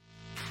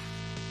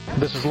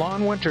This is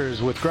Lon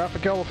Winters with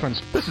Graphic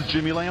Elephants. This is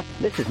Jimmy Lamp.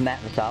 This is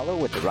Matt Vassallo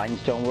with the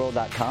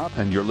RhinstoneWorld.com.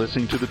 And you're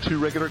listening to the Two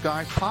Regular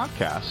Guys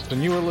podcast.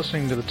 And you are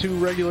listening to the Two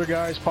Regular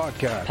Guys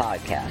podcast.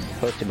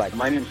 Hosted by...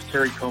 My name is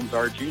Terry Combs,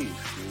 RG,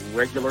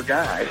 regular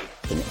guy.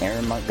 And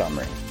Aaron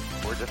Montgomery.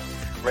 We're just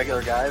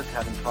regular guys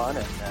having fun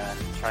and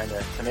trying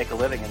to make a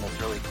living in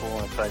this really cool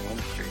and exciting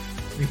industry.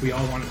 I think we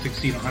all want to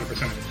succeed 100%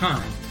 of the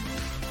time.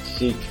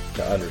 Seek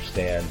to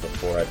understand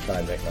before I try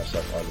and make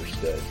myself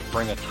understood.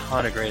 Bring a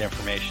ton of great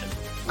information.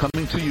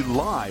 Coming to you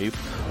live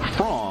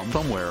from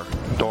somewhere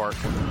dark,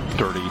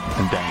 dirty,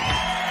 and dank.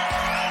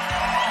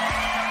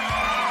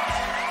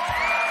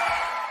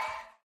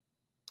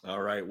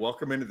 All right,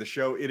 welcome into the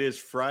show. It is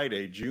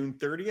Friday, June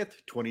 30th,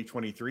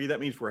 2023. That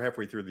means we're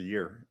halfway through the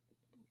year.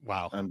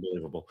 Wow.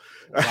 Unbelievable.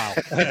 Wow.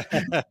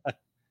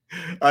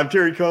 I'm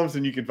Terry Combs,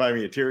 and you can find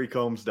me at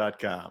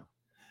terrycombs.com.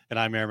 And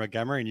I'm Aaron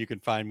Montgomery, and you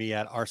can find me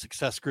at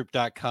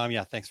oursuccessgroup.com.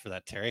 Yeah, thanks for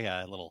that, Terry.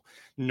 A little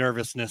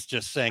nervousness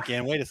just sank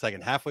in. Wait a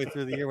second, halfway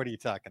through the year, what are you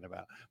talking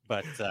about?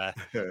 But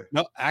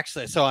no,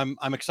 actually, so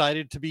I'm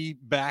excited to be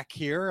back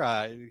here.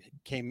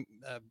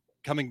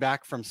 Coming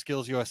back from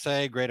Skills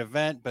USA, great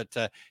event, but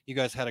you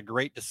guys had a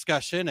great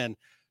discussion, and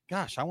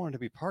gosh, I wanted to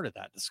be part of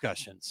that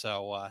discussion.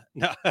 So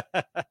no,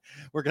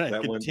 we're going to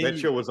continue. That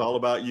show was all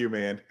about you,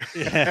 man.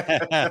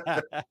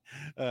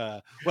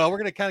 Well, we're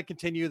going to kind of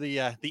continue the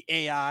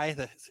AI,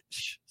 the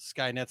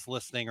Skynet's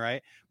listening,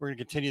 right? We're going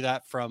to continue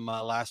that from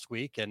last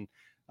week. And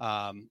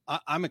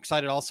I'm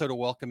excited also to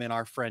welcome in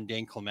our friend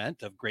Dane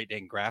Clement of Great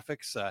Dane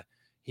Graphics.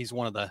 He's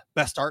one of the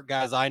best art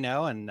guys I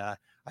know. And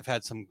I've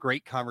had some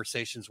great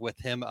conversations with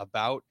him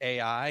about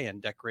AI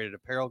and decorated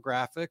apparel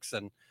graphics.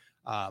 And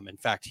in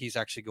fact, he's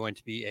actually going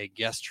to be a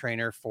guest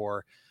trainer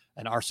for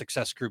an Our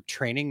Success Group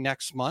training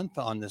next month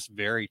on this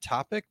very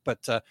topic. But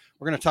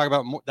we're going to talk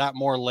about that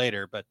more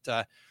later. But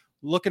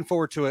looking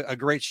forward to a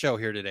great show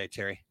here today,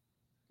 Terry.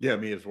 Yeah,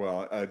 me as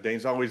well.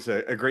 Dane's always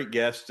a great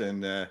guest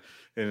and a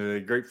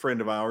great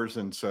friend of ours.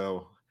 And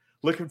so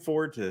looking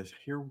forward to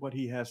hear what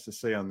he has to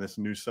say on this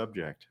new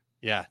subject.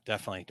 Yeah,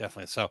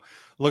 definitely. So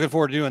looking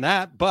forward to doing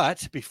that.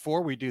 But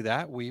before we do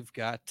that, we've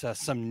got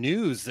some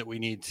news that we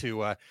need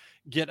to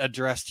get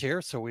addressed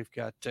here. So we've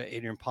got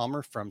Adrian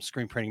Palmer from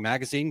Screen Printing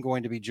Magazine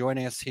going to be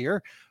joining us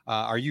here.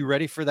 Are you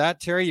ready for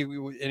that, Terry?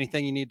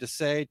 Anything you need to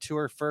say to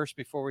her first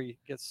before we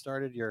get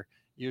started? Your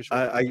usual.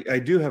 I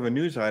do have a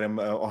news item.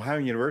 Ohio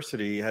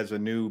University has a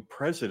new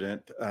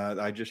president.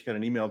 I just got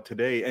an email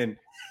today. And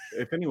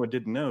if anyone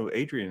didn't know,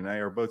 Adrian and I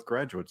are both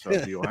graduates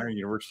of the Ohio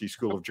University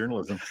School of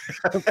Journalism.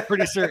 I'm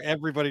pretty sure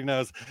everybody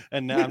knows.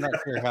 And I'm not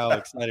sure how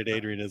excited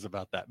Adrian is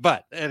about that.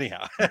 But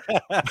anyhow.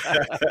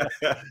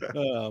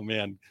 Oh,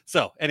 man.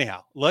 So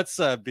anyhow, let's,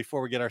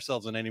 before we get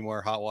ourselves in any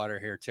more hot water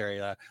here,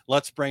 Terry,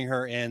 let's bring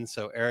her in.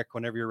 So Eric,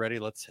 whenever you're ready,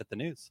 let's hit the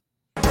news.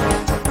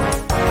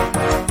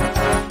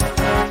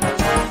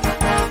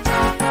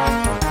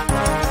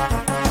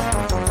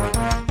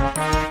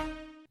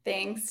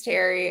 Thanks,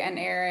 Terry and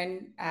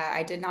Aaron.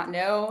 I did not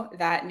know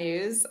that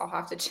news. I'll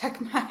have to check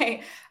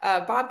my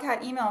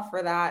Bobcat email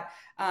for that.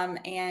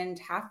 And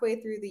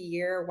halfway through the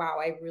year, wow,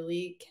 I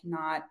really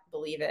cannot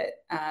believe it.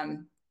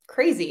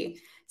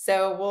 Crazy.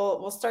 So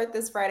we'll start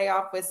this Friday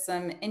off with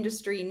some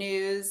industry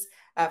news.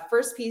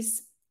 First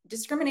piece,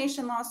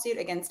 discrimination lawsuit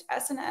against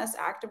S&S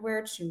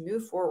Activewear to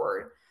move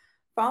forward.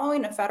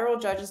 Following a federal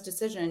judge's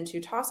decision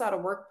to toss out a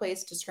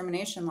workplace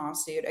discrimination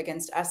lawsuit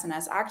against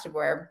S&S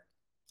Activewear,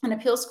 an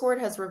appeals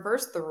court has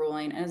reversed the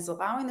ruling and is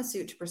allowing the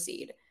suit to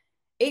proceed.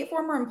 8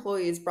 former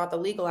employees brought the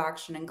legal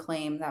action and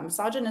claimed that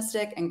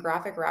misogynistic and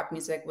graphic rap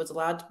music was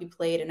allowed to be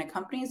played in a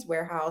company's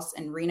warehouse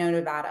in Reno,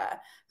 Nevada,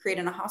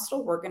 creating a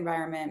hostile work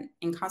environment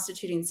and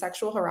constituting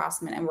sexual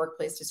harassment and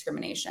workplace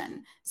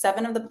discrimination.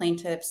 7 of the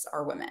plaintiffs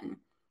are women.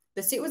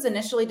 The suit was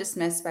initially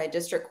dismissed by a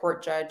district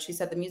court judge who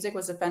said the music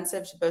was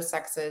offensive to both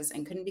sexes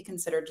and couldn't be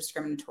considered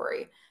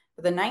discriminatory.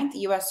 But the 9th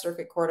U.S.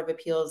 Circuit Court of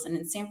Appeals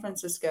in San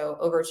Francisco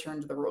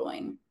overturned the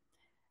ruling.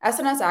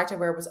 S&S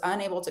Activewear was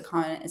unable to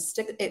comment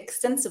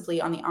extensively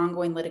on the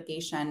ongoing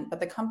litigation, but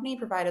the company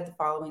provided the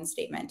following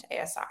statement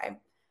to ASI.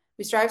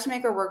 We strive to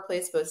make our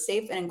workplace both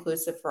safe and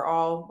inclusive for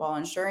all while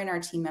ensuring our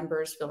team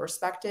members feel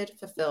respected,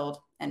 fulfilled,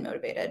 and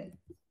motivated.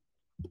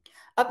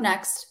 Up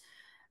next,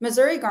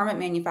 Missouri garment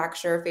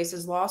manufacturer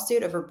faces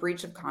lawsuit over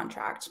breach of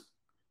contract.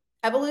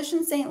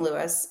 Evolution St.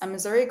 Louis, a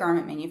Missouri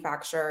garment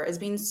manufacturer, is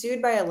being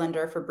sued by a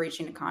lender for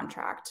breaching a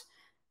contract.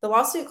 The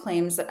lawsuit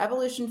claims that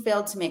Evolution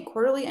failed to make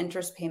quarterly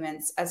interest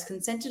payments as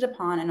consented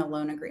upon in a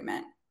loan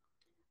agreement.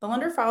 The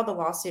lender filed the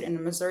lawsuit in a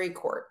Missouri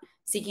court,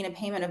 seeking a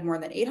payment of more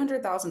than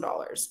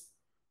 $800,000.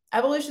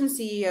 Evolution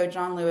CEO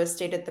John Lewis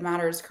stated the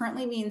matter is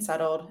currently being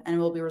settled and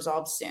will be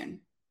resolved soon.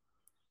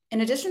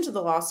 In addition to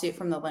the lawsuit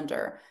from the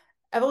lender,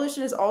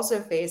 Evolution has also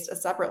faced a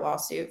separate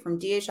lawsuit from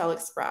DHL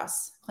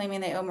Express,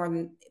 claiming they owe more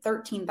than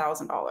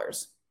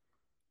 $13,000.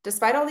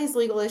 Despite all these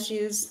legal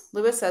issues,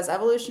 Lewis says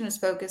Evolution is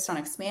focused on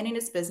expanding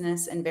its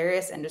business in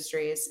various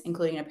industries,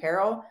 including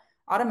apparel,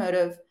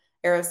 automotive,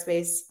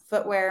 aerospace,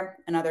 footwear,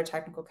 and other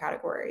technical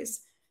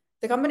categories.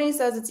 The company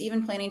says it's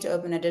even planning to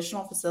open an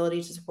additional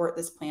facility to support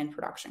this planned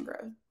production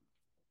growth.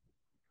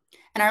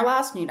 And our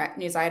last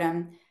news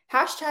item,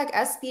 hashtag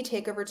SB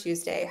Takeover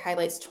Tuesday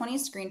highlights 20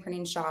 screen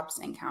printing shops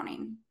and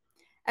counting.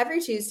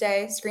 Every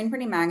Tuesday, Screen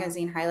Printing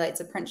Magazine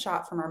highlights a print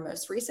shop from our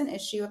most recent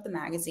issue of the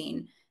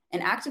magazine,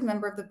 an active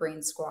member of the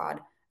Brain Squad,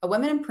 a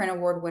Women in Print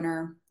Award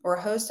winner, or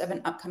a host of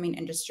an upcoming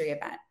industry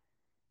event.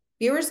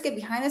 Viewers get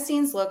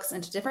behind-the-scenes looks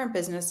into different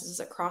businesses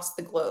across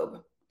the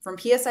globe, from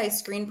PSI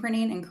Screen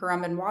Printing in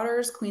Currumbin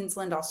Waters,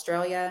 Queensland,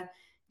 Australia,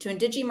 to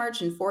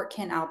Indigimerch in Fort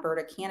Kent,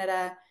 Alberta,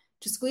 Canada,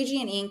 to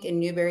Squeegee and Ink in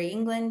Newbury,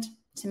 England,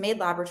 to Made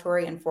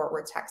Laboratory in Fort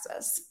Worth,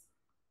 Texas.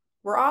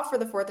 We're off for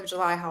the 4th of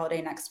July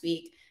holiday next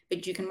week,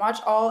 but you can watch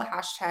all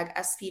hashtag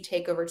SP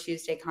Takeover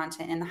Tuesday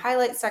content in the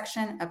highlights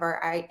section of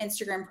our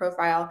Instagram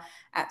profile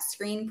at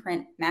Screen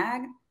Print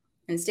Mag.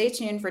 And stay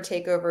tuned for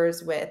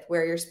takeovers with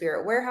Wear Your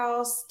Spirit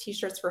Warehouse,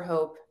 T-Shirts for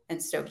Hope,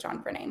 and Stoked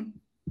on Printing.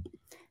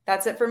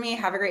 That's it for me.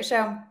 Have a great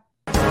show.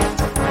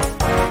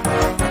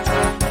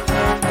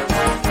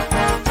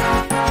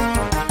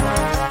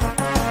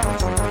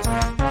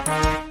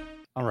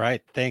 All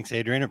right. Thanks,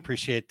 Adrian.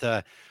 Appreciate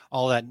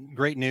all that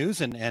great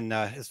news. And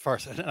as far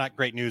as not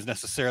great news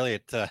necessarily,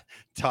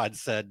 Todd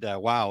said,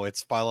 wow,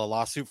 it's file a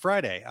lawsuit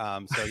Friday.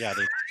 So yeah,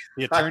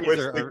 the attorneys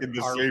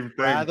are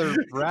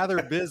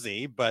rather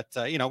busy, but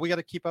we got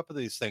to keep up with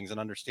these things and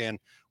understand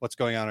what's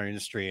going on in our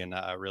industry. And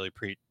I really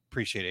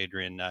appreciate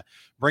Adrian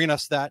bringing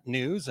us that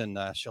news, and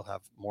she'll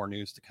have more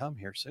news to come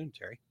here soon,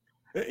 Terry.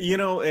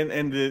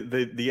 And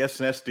the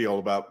SNS deal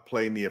about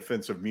playing the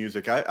offensive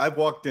music. I've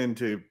walked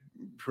into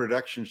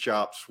production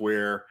shops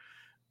where,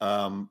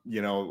 I've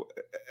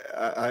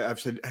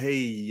said,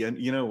 hey,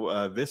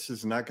 this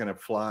is not going to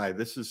fly.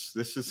 This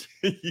is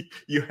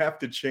you have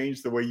to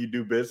change the way you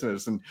do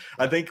business. And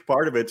I think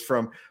part of it's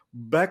from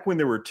back when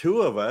there were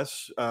 2 of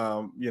us,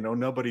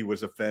 nobody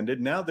was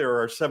offended. Now there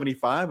are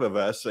 75 of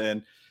us.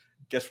 And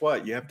guess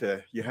what? You have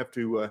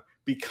to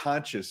be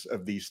conscious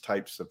of these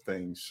types of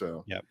things.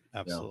 So, yep,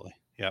 absolutely.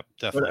 Yep,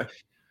 definitely.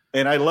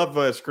 And I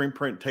love Screen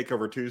Print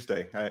Takeover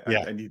Tuesday.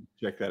 I need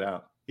to check that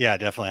out. Yeah,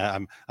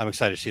 definitely. I'm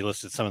excited. She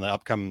listed some of the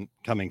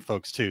upcoming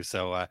folks too.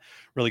 So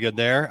really good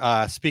there.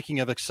 Speaking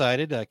of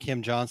excited,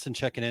 Kim Johnson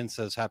checking in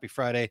says, happy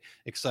Friday.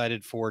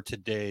 Excited for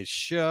today's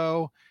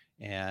show.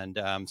 And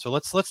so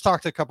let's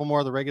talk to a couple more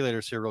of the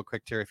regulators here real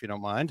quick, Terry, if you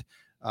don't mind.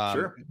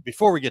 Sure.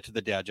 Before we get to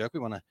the dad joke, we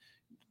want to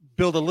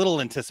build a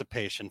little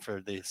anticipation for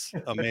this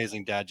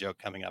amazing dad joke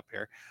coming up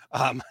here.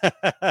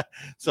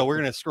 So we're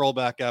going to scroll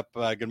back up.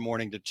 Good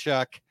morning to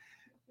Chuck.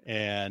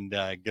 And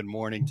good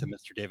morning to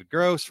Mr. David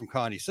Gross from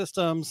Conti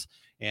Systems.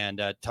 And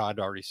Todd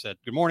already said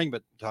good morning,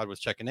 but Todd was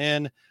checking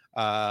in.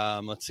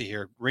 Let's see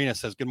here. Rena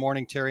says, good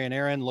morning, Terry and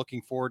Aaron.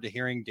 Looking forward to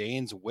hearing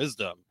Dane's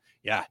wisdom.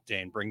 Yeah,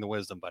 Dane, bring the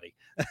wisdom, buddy.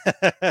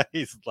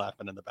 He's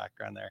laughing in the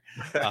background there.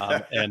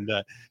 And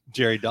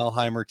Jerry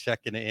Dahlheimer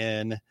checking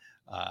in.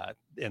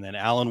 And then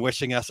Alan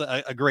wishing us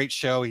a great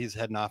show. He's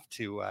heading off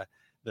to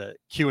the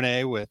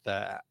Q&A with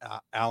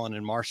Alan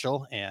and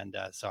Marshall. And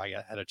so I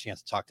had a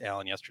chance to talk to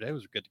Alan yesterday. It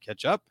was good to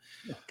catch up.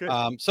 Good.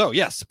 So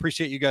yes,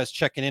 appreciate you guys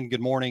checking in.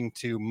 Good morning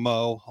to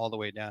Mo all the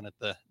way down at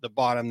the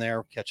bottom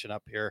there, catching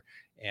up here.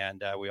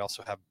 And we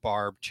also have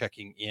Barb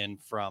checking in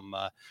from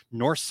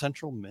North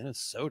Central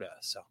Minnesota.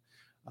 So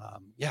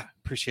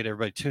appreciate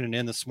everybody tuning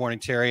in this morning,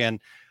 Terry. And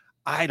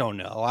I don't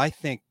know, I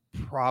think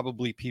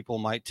probably people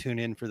might tune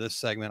in for this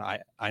segment.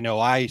 I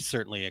know I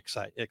certainly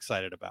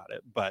excited about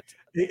it, but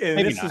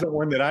this is the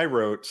one that I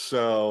wrote,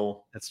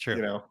 so that's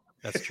true.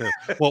 That's true.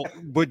 Well,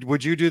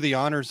 would you do the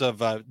honors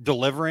of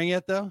delivering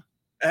it though?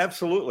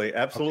 Absolutely,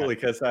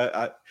 because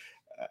I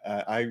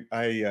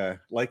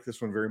like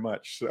this one very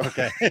much. So.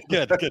 Okay,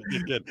 good.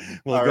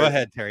 Well, go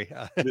ahead, Terry.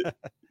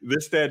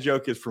 This dad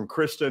joke is from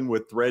Kristen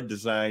with Thread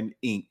Design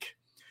Inc.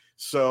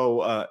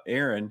 So,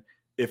 Aaron,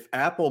 if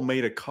Apple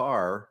made a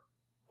car,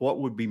 what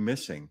would be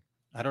missing?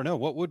 I don't know.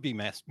 What would be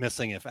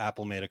missing if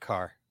Apple made a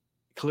car?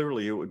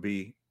 Clearly, it would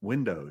be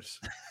Windows.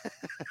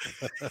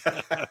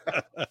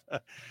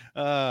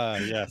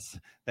 Yes.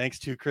 Thanks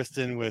to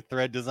Kristen with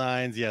Thread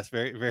Designs. Yes,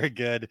 very, very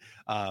good.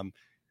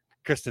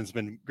 Kristen's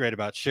been great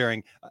about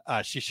sharing.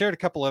 She shared a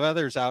couple of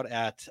others out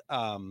at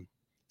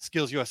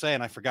Skills USA,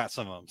 and I forgot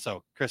some of them.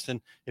 So,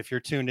 Kristen, if you're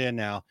tuned in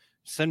now,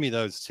 send me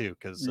those too,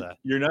 because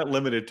you're not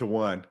limited to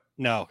one.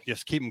 No,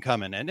 just keep them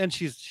coming. And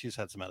she's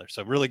had some others.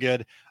 So really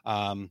good.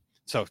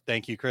 So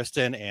thank you,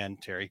 Kristen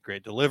and Terry.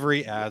 Great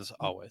delivery as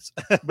always.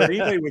 But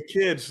anyway, with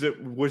kids,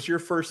 was your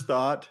first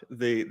thought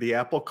the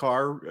Apple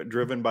car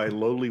driven by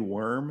Lowly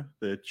Worm,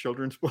 the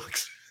children's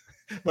books?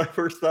 My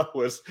first thought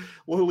was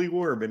Lowly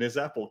Worm in his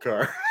Apple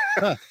car.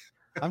 Huh.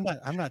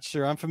 I'm not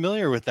sure I'm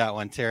familiar with that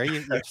one, Terry.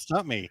 You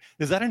stumped me.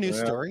 Is that a new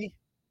story?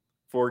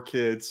 4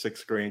 kids,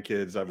 6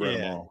 grandkids. I've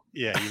read them all.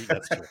 Yeah,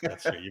 that's true.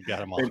 That's true. You've got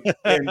them all.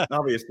 and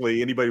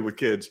obviously, anybody with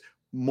kids,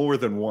 more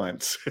than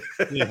once.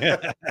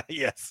 Yeah.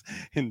 Yes,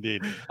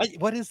 indeed.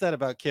 What is that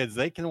about kids?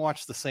 They can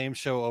watch the same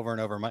show over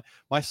and over.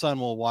 My son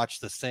will watch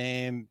the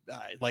same.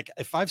 Like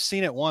if I've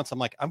seen it once, I'm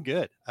like, I'm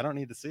good. I don't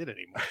need to see it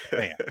anymore.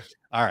 Man.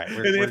 All right,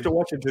 and they have to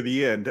watch it to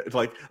the end. It's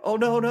like, oh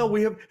no,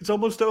 it's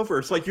almost over.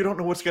 It's like you don't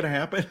know what's going to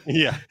happen.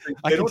 Yeah,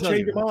 they don't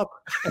change them up.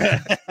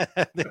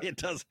 It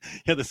does.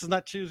 Yeah, this is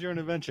not choose your own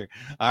adventure.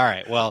 All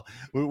right. Well,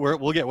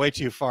 we'll get way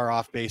too far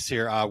off base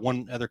here.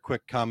 One other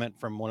quick comment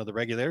from one of the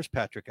regulators,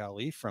 Patrick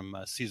Ali from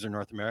Caesar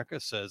North America,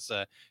 says,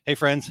 hey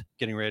friends,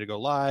 getting ready to go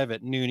live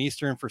at noon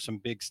Eastern for some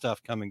big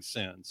stuff coming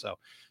soon. So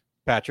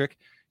Patrick,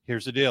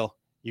 here's the deal.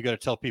 You got to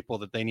tell people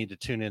that they need to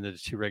tune into the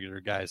Two Regular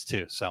Guys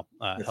too. So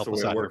help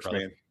us out, works, here,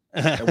 man.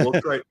 And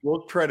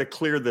we'll try to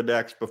clear the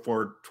decks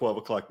before 12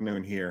 o'clock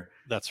noon here.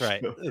 That's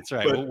right. So, that's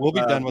right. We'll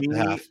be done with the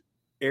half.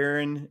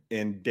 Aaron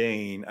and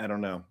Dane, I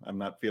don't know. I'm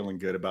not feeling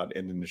good about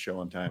ending the show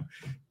on time,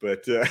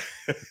 but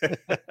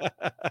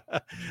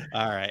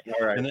all right.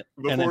 And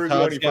before we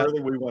go any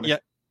further, we want to. Yeah,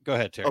 go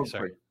ahead, Terry.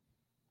 Sorry. Great.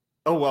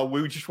 Oh, well,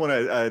 we just want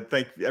to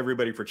thank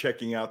everybody for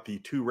checking out the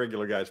Two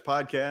Regular Guys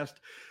podcast.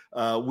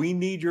 We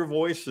need your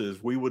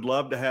voices. We would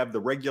love to have the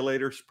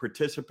regulators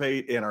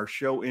participate in our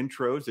show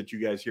intros that you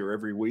guys hear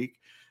every week.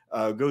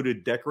 Go to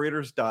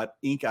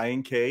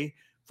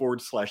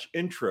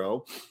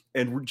decorators.ink.ink/intro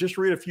and just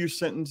read a few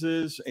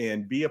sentences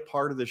and be a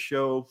part of the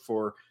show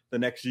for the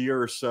next year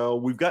or so.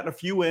 We've gotten a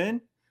few in.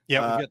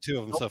 Yeah, we've got 2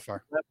 of them so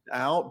far.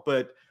 Out,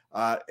 but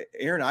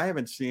Aaron, I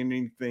haven't seen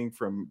anything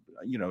from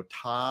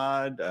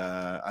Todd.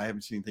 I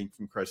haven't seen anything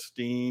from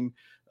Christine.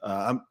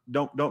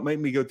 Don't make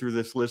me go through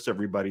this list,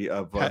 everybody.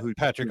 Of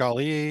Patrick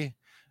Ali,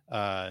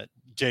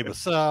 Jay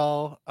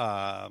Bassell,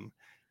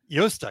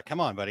 Josta. Come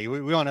on, buddy. We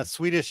want a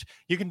Swedish.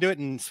 You can do it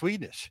in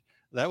Swedish.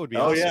 That would be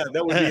awesome. Yeah,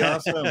 that would be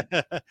awesome.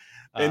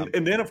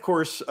 And then of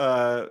course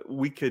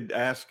we could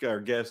ask our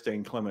guest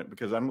Dane Clement,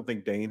 because I don't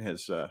think Dane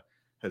has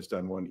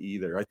done one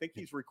either. I think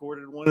he's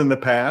recorded one in the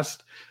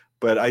past,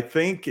 but I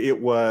think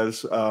it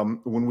was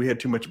when we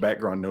had too much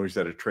background noise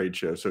at a trade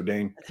show. So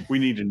Dane, we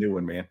need a new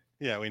one, man.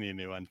 Yeah, we need a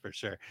new one for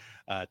sure.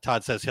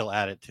 Todd says he'll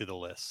add it to the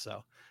list.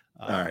 So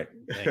all right.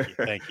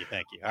 Thank you.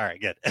 All right,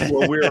 good.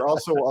 Well, we're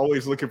also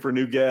always looking for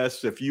new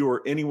guests. If you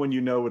or anyone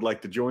you know would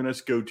like to join us,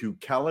 go to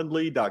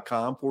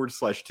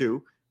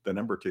calendly.com/2, the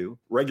number 2,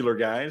 regular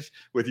guys,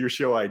 with your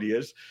show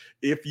ideas.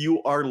 If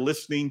you are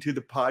listening to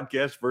the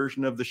podcast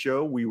version of the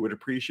show, we would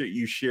appreciate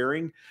you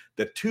sharing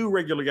the Two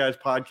Regular Guys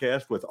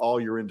podcast with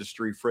all your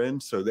industry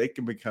friends so they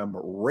can become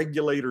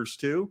regulators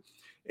too.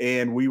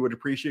 And we would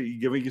appreciate you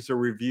giving us a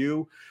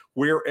review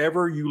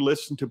wherever you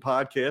listen to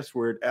podcasts.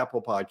 We're at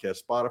Apple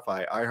Podcasts,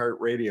 Spotify,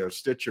 iHeartRadio,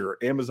 Stitcher,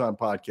 Amazon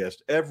Podcast,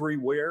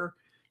 everywhere.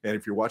 And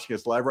if you're watching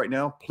us live right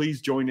now,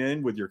 please join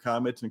in with your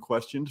comments and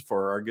questions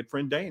for our good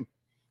friend Dane.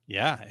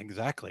 Yeah,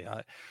 exactly.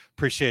 I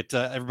appreciate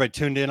everybody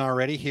tuned in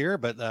already here,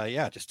 but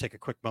just take a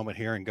quick moment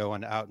here and go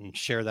out and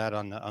share that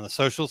on the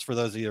socials. For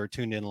those of you that are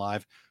tuned in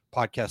live,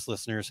 podcast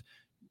listeners,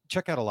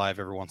 check out a live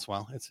every once in a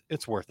while.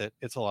 It's worth it.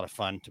 It's a lot of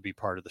fun to be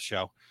part of the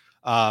show.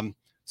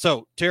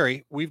 So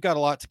Terry, we've got a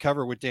lot to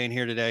cover with Dane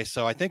here today.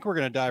 So I think we're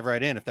going to dive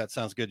right in, if that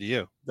sounds good to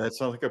you. That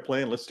sounds like a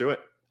plan. Let's do it.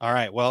 All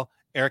right. Well,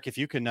 Eric, if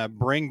you can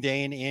bring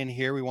Dane in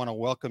here, we want to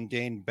welcome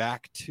Dane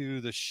back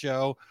to the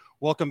show.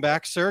 Welcome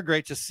back, sir.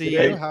 Great to see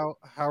you. How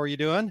are you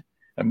doing?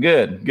 I'm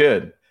good.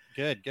 Good.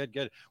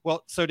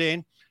 Well, so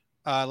Dane,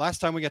 last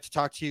time we got to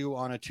talk to you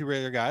on a Two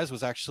Regular Guys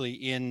was actually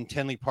in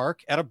Tenley Park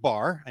at a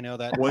bar. I know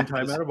that one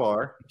time at a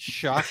bar.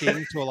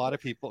 Shocking to a lot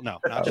of people. No,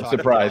 not shocking.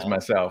 Surprised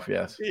myself.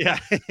 Yes. Yeah,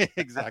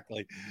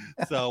 exactly.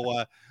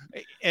 So,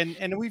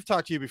 and we've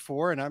talked to you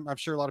before, and I'm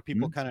sure a lot of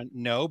people kind of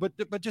know, but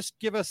just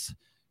give us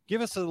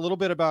a little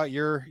bit about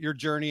your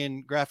journey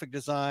in graphic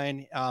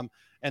design,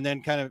 and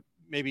then kind of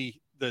maybe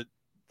the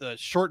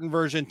shortened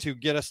version to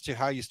get us to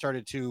how you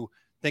started to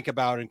think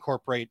about,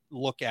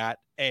 look at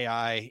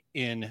AI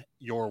in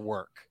your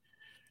work.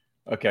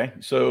 Okay.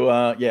 So,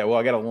 I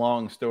got a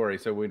long story.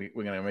 So we're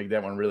going to make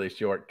that one really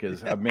short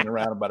because I've been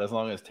around about as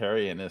long as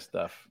Terry and this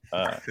stuff.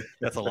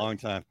 That's a long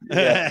time.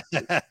 I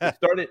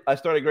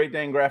started Great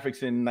Dane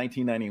Graphics in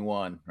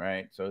 1991.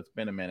 Right. So it's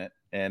been a minute.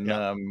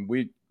 And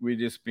we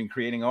just been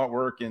creating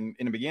artwork in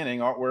the beginning,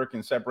 artwork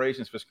and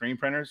separations for screen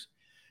printers.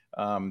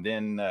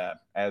 Then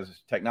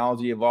as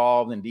technology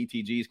evolved and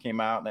DTGs came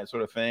out and that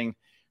sort of thing,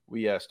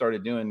 we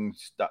started doing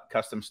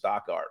custom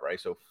stock art, right?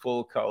 So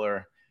full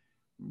color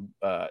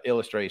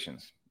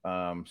illustrations.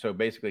 So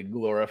basically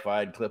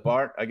glorified clip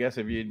art, I guess,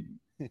 if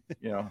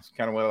it's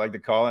kind of what I like to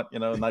call it,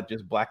 not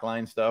just black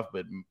line stuff,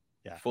 but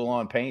full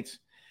on paints.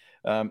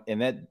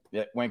 And that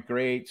went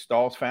great.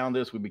 Stahls found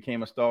us. We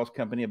became a Stahls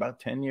company about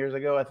 10 years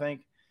ago, I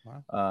think.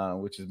 Wow.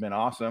 Which has been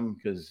awesome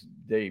because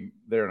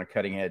they're on a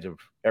cutting edge of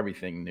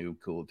everything new,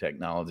 cool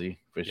technology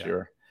for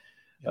sure.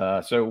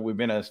 So we've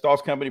been a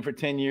Stahls company for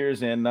 10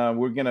 years, and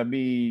we're going to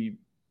be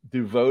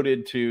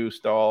devoted to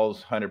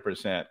Stahls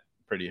 100%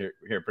 pretty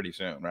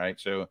soon, right?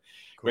 So cool.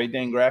 Great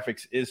Dane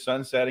Graphics is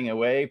sunsetting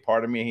away.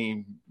 Part of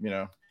me,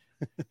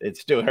 it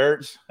still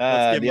hurts.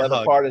 The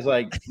other part is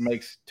like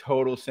makes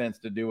total sense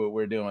to do what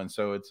we're doing.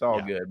 So it's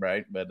all good,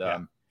 right? But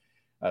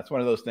it's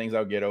one of those things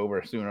I'll get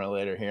over sooner or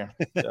later here.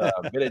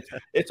 But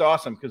it's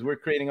awesome because we're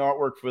creating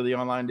artwork for the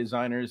online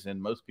designers,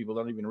 and most people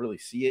don't even really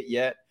see it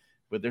yet.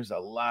 But there's a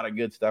lot of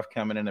good stuff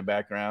coming in the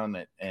background,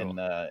 and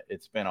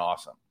it's been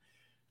awesome.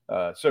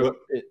 Go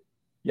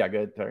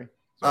ahead, Terry.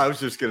 I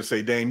was just going to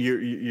say, Dane,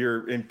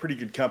 you're in pretty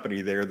good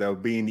company there, though,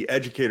 being the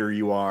educator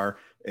you are,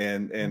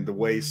 and the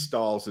way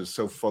Stalls is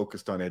so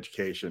focused on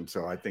education.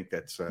 So I think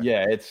that's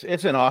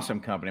it's an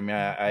awesome company. I mean,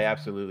 I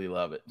absolutely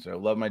love it. So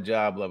love my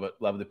job,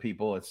 love the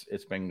people.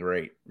 It's been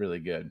great, really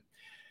good.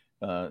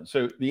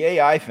 So the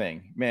AI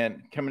thing,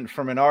 man, coming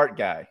from an art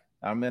guy,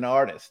 I'm an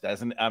artist.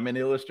 I'm an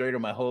illustrator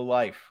my whole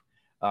life,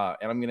 and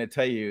I'm going to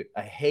tell you,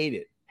 I hate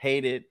it.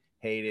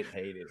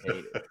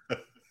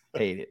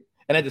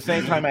 And at the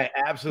same time, I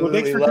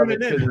absolutely love it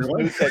because it's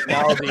new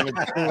technology and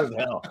it's cool as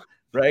hell,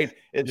 right?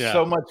 It's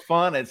so much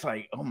fun. It's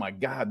like, oh my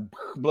God,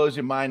 blows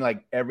your mind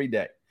like every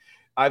day.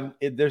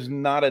 There's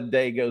not a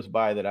day goes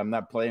by that I'm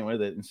not playing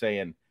with it and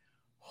saying,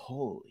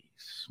 holy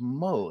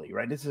smoly,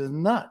 right? This is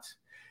nuts.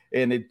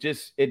 And it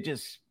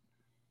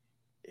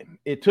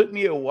took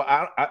me a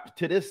while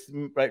to this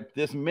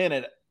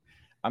minute.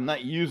 I'm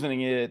not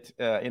using it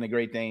in the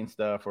Great Dane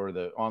stuff or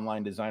the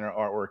online designer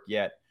artwork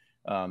yet.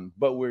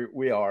 But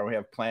we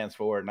have plans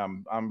for it.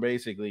 And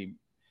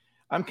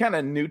I'm kind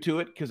of new to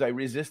it because I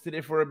resisted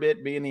it for a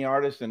bit being the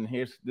artist. And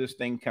here's this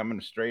thing coming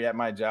straight at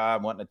my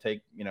job, wanting to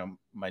take,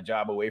 my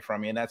job away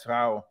from me. And that's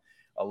how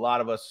a lot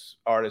of us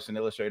artists and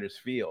illustrators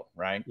feel.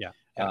 Right. Yeah.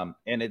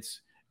 And it's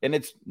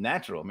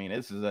natural. I mean,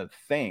 this is a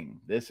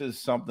thing. This is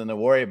something to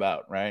worry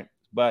about. Right.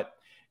 But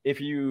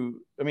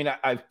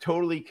I've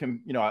totally,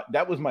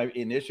 that was my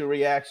initial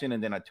reaction.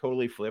 And then I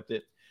totally flipped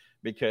it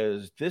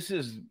because this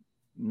is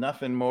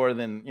nothing more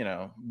than,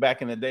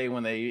 back in the day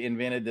when they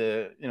invented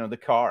the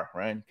car,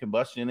 right?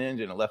 Combustion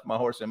engine, and left my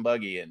horse and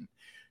buggy and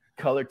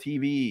color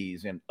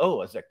TVs. And,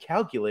 it's a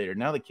calculator.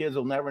 Now the kids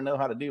will never know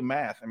how to do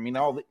math. I mean,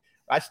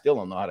 I still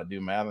don't know how to do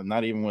math, and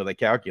not even with a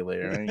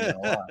calculator.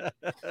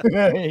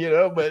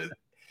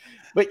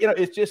 But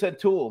it's just a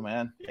tool,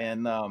 man.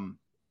 And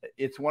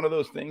it's one of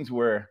those things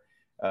where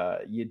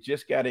you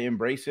just got to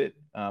embrace it.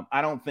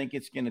 I don't think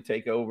it's going to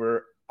take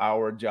over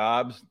our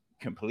jobs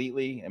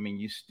completely. I mean,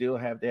 you still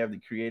have to have the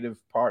creative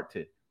part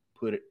to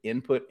put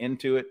input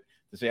into it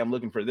to say, I'm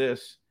looking for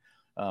this.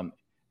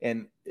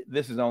 And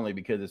this is only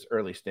because it's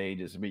early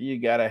stages, but you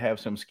got to have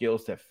some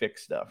skills to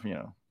fix stuff,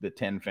 the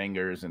 10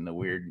 fingers and the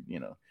weird,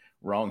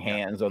 wrong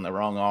hands on the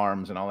wrong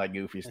arms and all that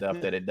goofy stuff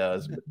that it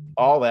does. But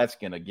all that's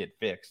going to get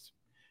fixed.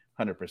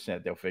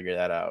 100%. They'll figure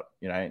that out.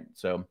 Right.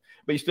 So,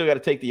 but you still got to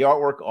take the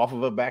artwork off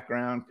of a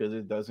background because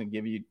it doesn't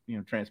give you,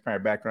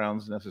 transparent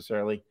backgrounds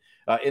necessarily.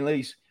 At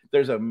least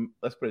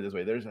let's put it this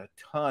way. There's a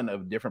ton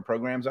of different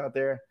programs out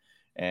there.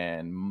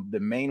 And the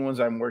main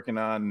ones I'm working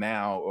on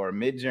now are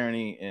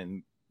Midjourney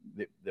and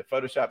the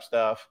Photoshop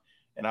stuff,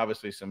 and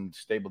obviously some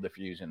Stable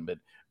Diffusion. But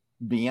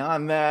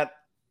beyond that,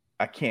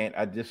 I can't.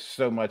 I just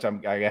so much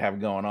I have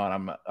going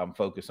on. I'm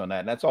focused on that.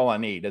 And that's all I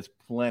need. That's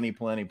plenty.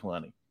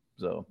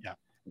 So yeah.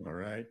 All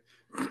right.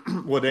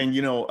 Well, then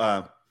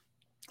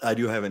I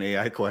do have an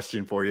AI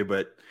question for you,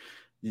 but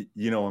I'm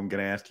going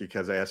to ask you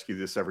because I ask you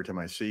this every time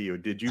I see you.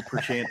 Did you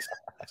perchance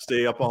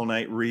stay up all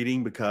night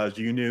reading because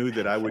you knew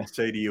that I would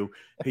say to you,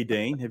 "Hey,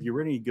 Dane, have you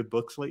read any good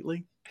books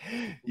lately?"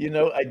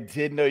 I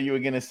did know you were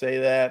going to say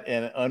that,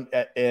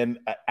 and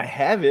I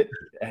have it.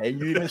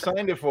 You even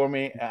signed it for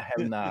me. I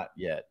have not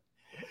yet.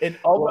 And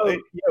although,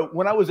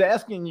 when I was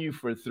asking you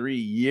for 3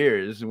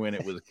 years when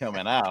it was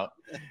coming out,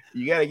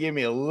 you got to give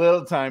me a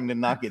little time to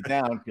knock it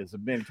down because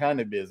I've been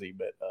kind of busy,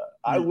 but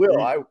I will.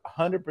 I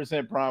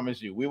 100%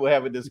 promise you, we will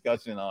have a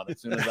discussion on it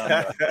as soon as I'm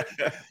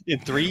done. In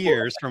 3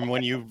 years from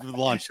when you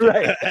launched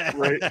it.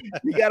 Right.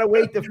 You got to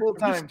wait the full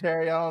time,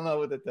 Terry. I don't know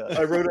what it does.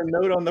 I wrote a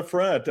note on the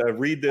front.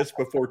 Read this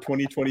before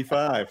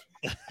 2025.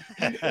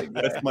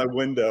 That's my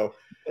window.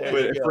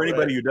 But for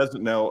anybody who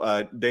doesn't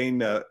know,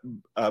 Dane,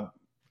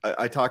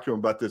 I talked to him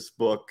about this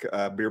book,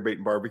 Beer Bait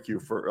and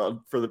Barbecue, for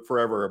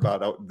forever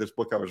about this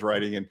book I was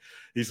writing, and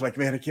he's like,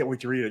 "Man, I can't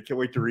wait to read it. I can't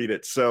wait to read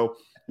it." So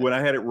when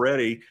I had it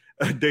ready,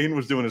 Dane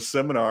was doing a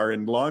seminar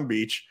in Long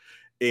Beach,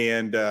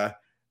 and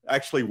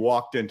actually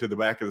walked into the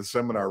back of the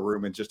seminar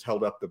room and just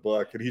held up the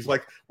book, and he's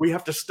like, "We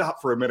have to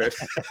stop for a minute."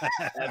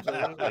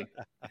 Absolutely,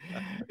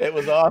 it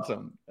was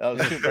awesome. I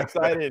was super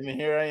excited,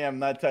 and here I am,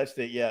 not touched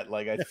it yet.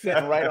 Like I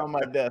sitting right on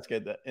my desk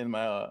in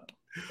my.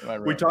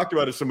 We talked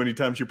about it so many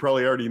times, you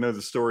probably already know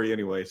the story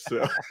anyway.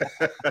 So,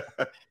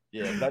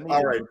 yeah.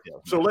 All right.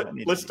 So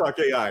let's talk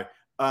AI.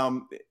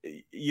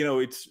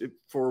 It's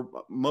for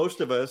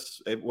most of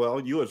us, well,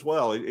 you as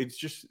well, it's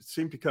just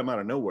seemed to come out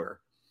of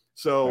nowhere.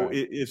 So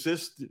right. Is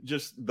this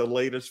just the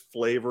latest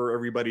flavor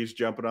everybody's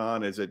jumping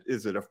on? Is it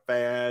a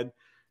fad?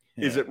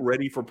 Yeah. Is it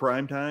ready for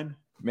prime time?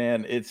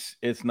 Man, it's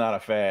not a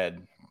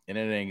fad, and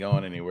it ain't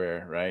going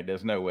anywhere, right?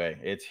 There's no way.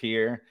 It's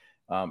here.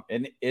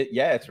 And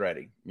it's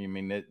ready. I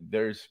mean,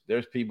 there's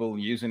people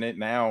using it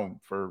now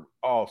for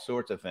all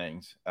sorts of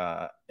things,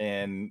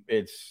 and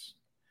it's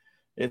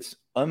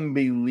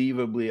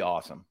unbelievably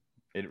awesome.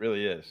 It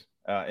really is.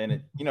 And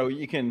it,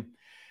 you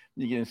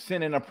can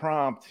send in a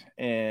prompt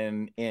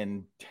and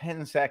in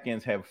 10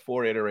 seconds have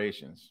 4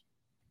 iterations.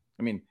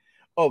 I mean,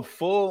 of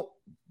full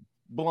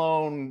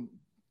blown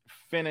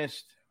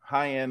finished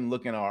high-end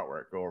looking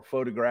artwork or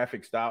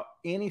photographic style,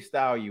 any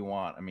style you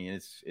want. I mean,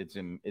 it's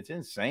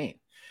insane.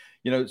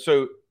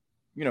 So,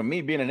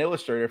 me being an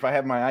illustrator, if I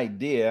have my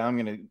idea, I'm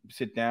going to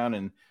sit down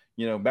and,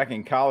 back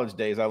in college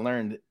days, I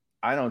learned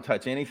I don't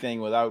touch anything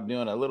without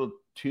doing a little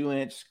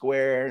 2-inch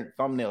square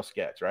thumbnail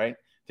sketch, right?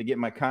 To get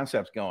my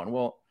concepts going.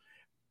 Well,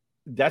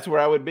 that's where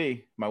I would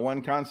be. My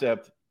one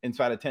concept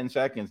inside of 10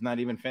 seconds, not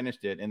even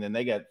finished it. And then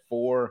they got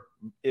 4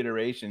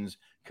 iterations,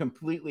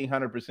 completely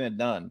 100%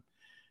 done.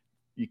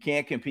 You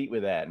can't compete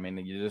with that. I mean,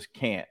 you just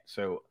can't.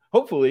 So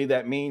hopefully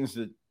that means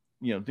that,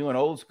 doing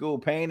old school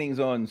paintings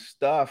on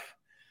stuff,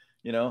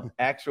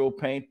 actual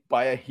paint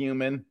by a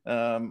human,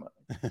 and,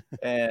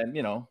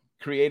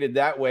 created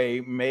that way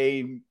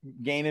may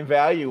gain in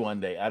value one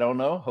day. I don't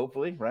know.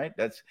 Hopefully. Right.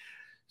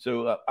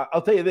 So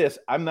I'll tell you this,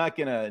 I'm not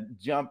going to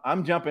jump.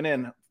 I'm jumping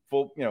in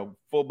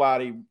full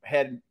body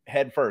head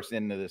first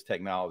into this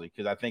technology,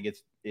 because I think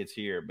it's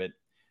here.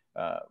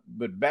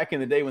 But back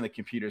in the day when the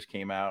computers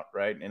came out,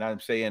 right? And I'm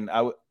saying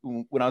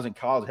when I was in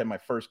college, I had my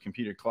first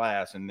computer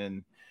class, and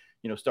then,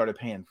 started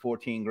paying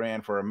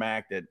 $14,000 for a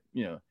Mac that,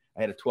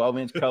 I had a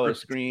 12-inch color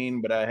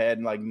screen, but I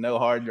had like no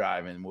hard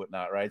drive and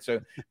whatnot, right? So,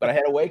 but I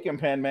had a Wacom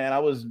pen, man. I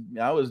was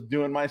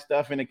doing my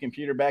stuff in a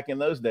computer back in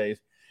those days.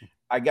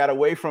 I got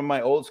away from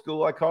my old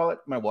school, I call it,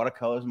 my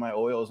watercolors, my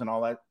oils, and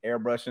all that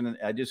airbrushing, and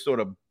I just sort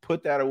of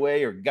put that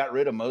away or got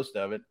rid of most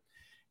of it.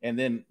 And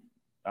then,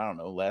 I don't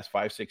know, last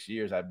 5-6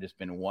 years, I've just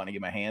been wanting to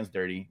get my hands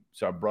dirty.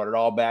 So I brought it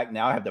all back.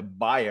 Now I have to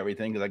buy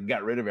everything because I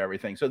got rid of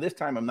everything. So this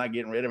time I'm not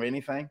getting rid of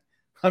anything.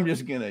 I'm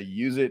just going to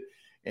use it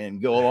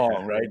and go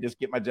along, right? Just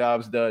get my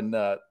jobs done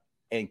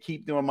and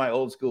keep doing my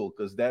old school,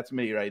 because that's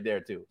me right there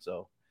too.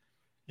 So.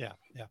 Yeah.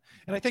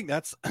 And I think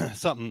that's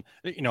something,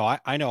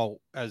 I know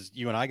as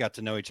you and I got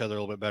to know each other a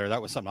little bit better,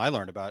 that was something I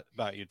learned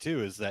about you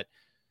too, is that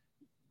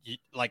you,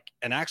 like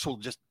an actual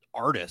just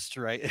artist,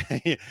 right?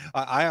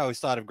 I always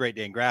thought of Great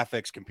Dane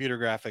Graphics, computer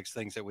graphics,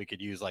 things that we could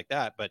use like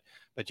that. But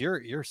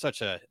you're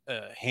such a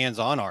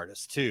hands-on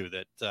artist too,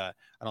 that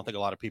I don't think a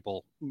lot of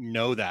people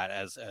know that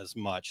as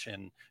much.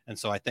 And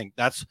so I think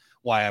that's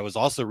why I was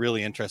also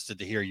really interested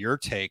to hear your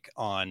take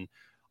on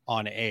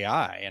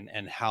AI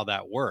and how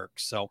that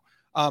works. So,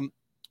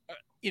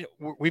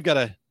 we've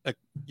got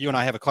you and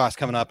I have a class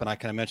coming up, and I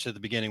kind of mentioned at the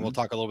beginning, we'll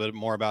talk a little bit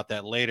more about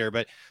that later,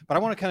 but I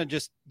want to kind of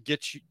just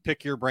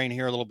pick your brain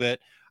here a little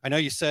bit. I know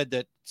you said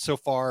that so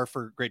far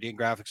for Great Dane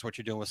Graphics, what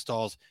you're doing with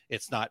stalls,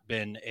 it's not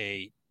been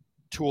a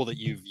tool that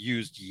you've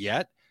used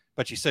yet,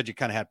 but you said you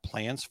kind of had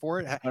plans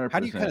for it. 100%. How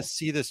do you kind of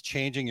see this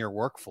changing your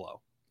workflow?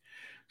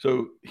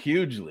 So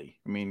hugely.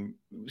 I mean,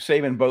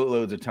 saving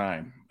boatloads of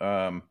time.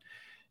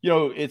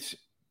 It's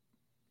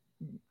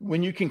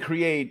when you can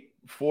create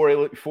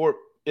four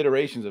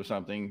iterations of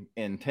something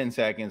in 10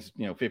 seconds,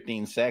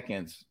 15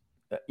 seconds,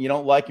 you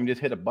don't like them, just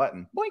hit a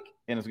button, boink,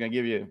 and it's going to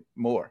give you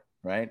more,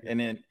 right? And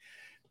then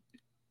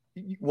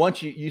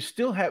once you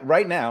still have,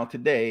 right now,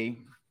 today,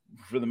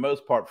 for the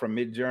most part, from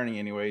Midjourney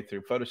anyway,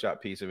 through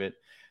Photoshop piece of it,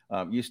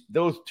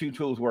 those two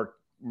tools work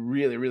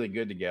really, really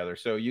good together.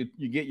 So you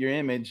get your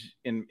image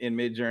in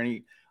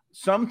Midjourney.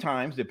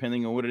 Sometimes,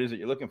 depending on what it is that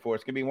you're looking for,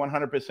 it's going to be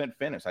 100%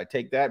 finished. I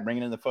take that, bring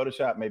it into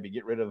Photoshop, maybe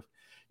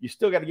you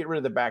still got to get rid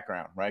of the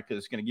background, right?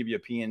 Because it's going to give you a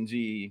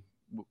PNG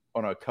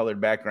on a colored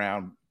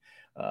background.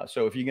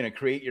 So if you're going to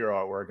create your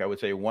artwork, I would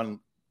say one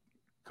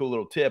cool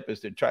little tip is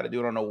to try to do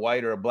it on a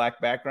white or a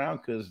black background,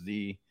 because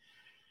the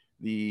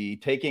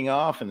taking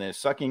off and then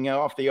sucking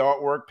off the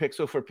artwork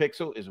pixel for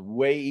pixel is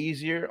way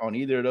easier on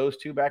either of those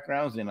two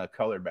backgrounds than a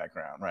colored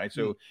background, right?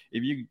 So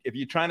if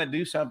you're trying to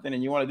do something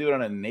and you want to do it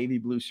on a navy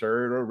blue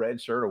shirt or red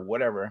shirt or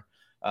whatever,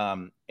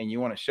 and you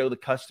want to show the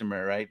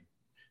customer, right,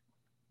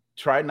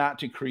 try not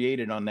to create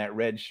it on that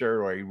red shirt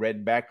or a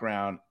red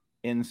background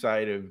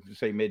inside of,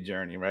 say,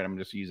 Midjourney, right? I'm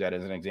just use that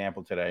as an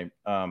example today,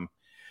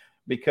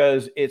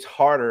 because it's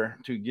harder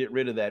to get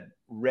rid of that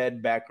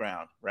red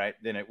background, right,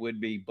 than it would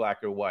be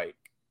black or white.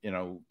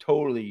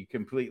 Totally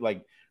complete,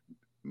 like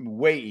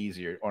way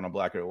easier on a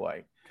black or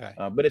white. Okay.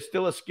 But it's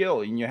still a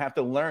skill, and you have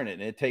to learn it.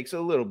 And it takes a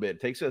little bit.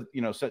 It takes so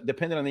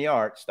depending on the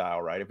art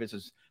style, right? If it's a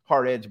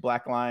hard edge,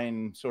 black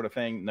line sort of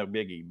thing, no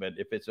biggie. But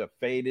if it's a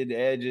faded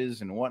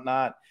edges and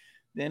whatnot,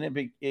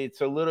 then it's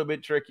a little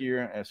bit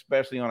trickier,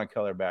 especially on a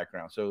color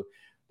background. So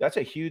that's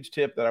a huge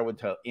tip that I would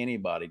tell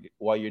anybody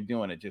while you're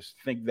doing it. Just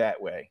think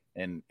that way,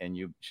 and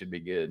you should be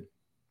good.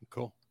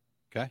 Cool.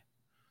 Okay.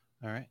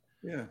 All right.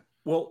 Yeah.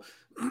 Well,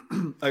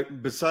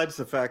 besides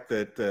the fact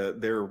that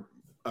there,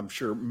 I'm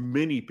sure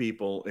many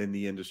people in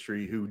the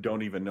industry who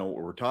don't even know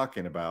what we're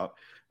talking about.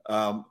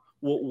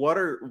 What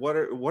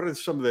are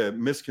some of the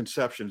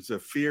misconceptions, the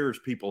fears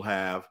people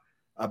have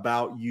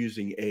about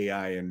using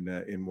AI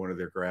in one of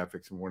their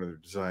graphics and one of their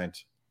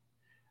designs?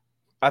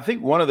 I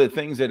think one of the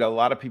things that a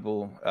lot of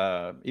people,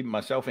 even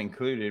myself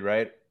included,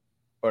 right,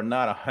 are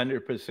not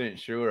 100%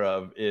 sure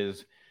of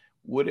is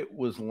what it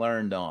was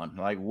learned on.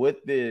 Like,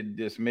 what did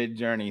this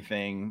Midjourney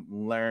thing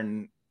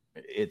learn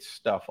its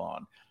stuff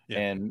on? Yeah.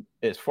 And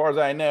as far as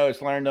I know,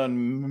 it's learned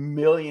on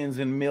millions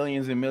and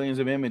millions and millions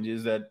of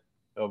images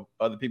of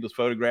other people's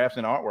photographs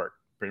and artwork,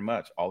 pretty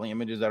much all the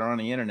images that are on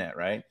the internet,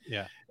 right?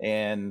 Yeah.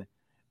 And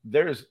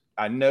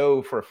I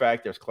know for a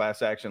fact there's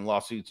class action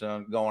lawsuits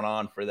going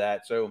on for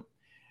that. So,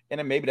 and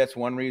then maybe that's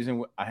one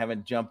reason I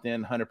haven't jumped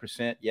in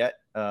 100% yet.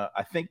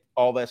 I think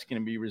all that's going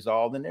to be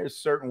resolved. And there's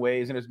certain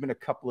ways, and there's been a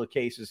couple of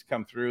cases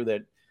come through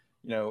that,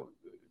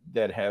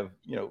 that have,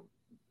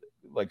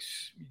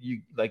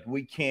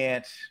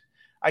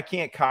 I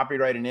can't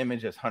copyright an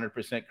image that's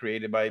 100%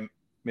 created by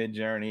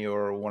Midjourney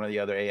or one of the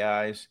other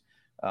AIs.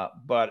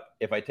 But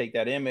if I take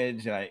that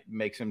image and I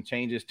make some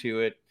changes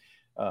to it,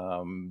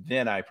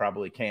 then I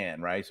probably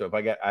can, right? So if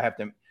I have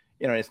to,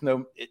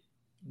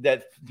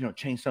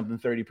 change something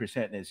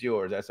 30% and it's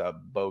yours. That's a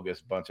bogus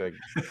bunch of,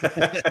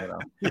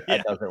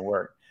 that doesn't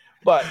work.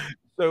 But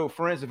so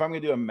for instance, if I'm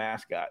going to do a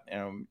mascot,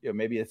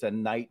 maybe it's a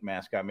knight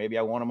mascot, maybe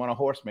I want him on a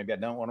horse, maybe I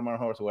don't want him on a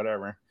horse or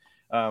whatever.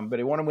 But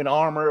I want him with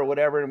armor or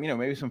whatever,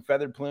 maybe some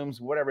feathered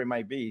plumes, whatever it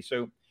might be.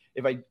 So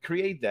if I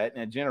create that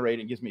and I generate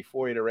it, gives me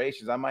 4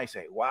 iterations, I might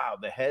say, wow,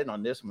 the head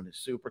on this one is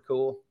super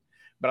cool,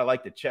 but I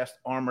like the chest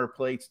armor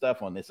plate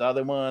stuff on this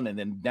other one. And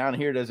then down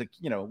here, there's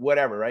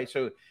whatever, right?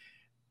 So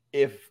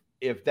if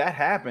that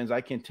happens,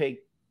 I can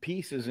take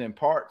pieces and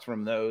parts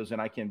from those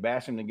and I can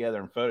bash them together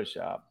in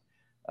Photoshop.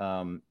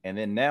 And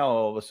then now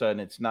all of a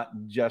sudden it's not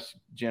just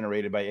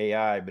generated by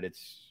AI, but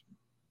it's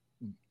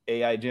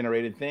AI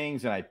generated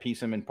things, and I piece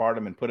them and part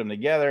them and put them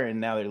together,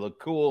 and now they look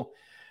cool,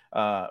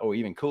 or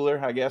even cooler,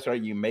 I guess,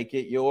 right? You make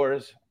it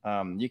yours.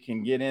 You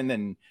can get in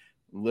and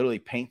literally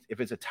paint, if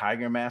it's a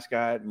tiger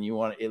mascot and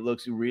it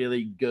looks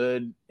really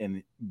good,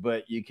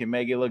 but you can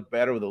make it look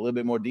better with a little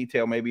bit more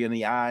detail, maybe in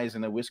the eyes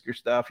and the whisker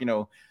stuff,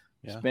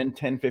 spend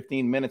 10,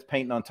 15 minutes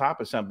painting on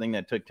top of something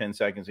that took 10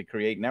 seconds to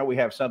create. Now we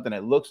have something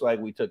that looks like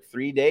we took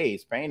 3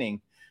 days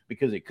painting,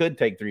 because it could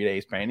take 3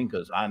 days painting,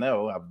 because I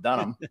know I've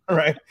done them,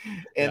 right?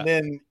 And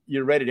then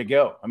you're ready to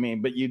go. I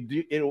mean, but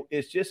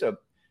it's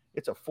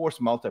a force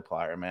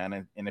multiplier,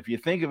 man. And if you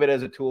think of it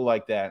as a tool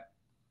like that,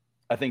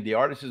 I think the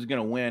artist is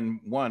going to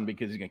win, one,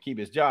 because he's going to keep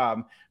his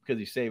job, because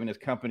he's saving his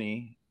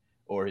company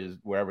or his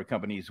wherever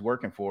company he's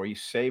working for.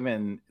 He's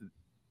saving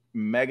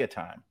mega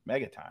time.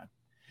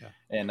 Yeah.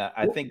 And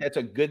I think that's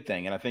a good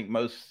thing. And I think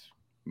most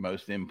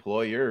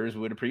employers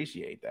would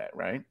appreciate that,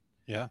 right?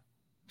 Yeah.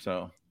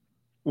 So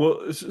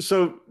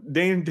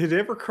Dane, did it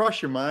ever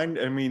cross your mind?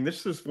 I mean,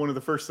 this is one of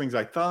the first things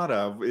I thought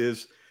of,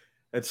 is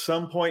at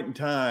some point in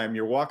time,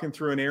 you're walking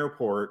through an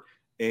airport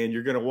and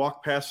you're going to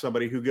walk past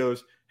somebody who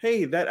goes,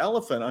 "Hey, that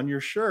elephant on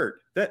your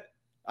shirt,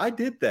 I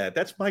did that.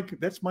 That's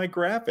my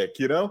graphic,"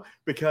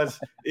 because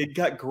it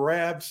got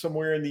grabbed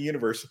somewhere in the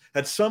universe.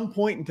 At some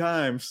point in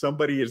time,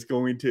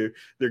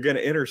 they're going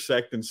to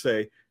intersect and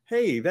say,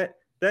 "Hey, that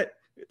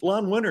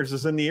Lon Winters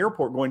is in the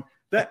airport going,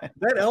 that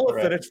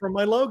elephant, right. It's from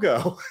my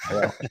logo."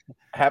 Well, it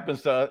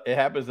happens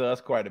to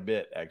us quite a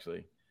bit,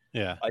 actually.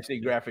 Yeah. I see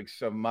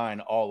graphics of mine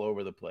all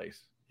over the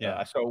place. Yeah.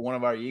 I saw one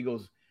of our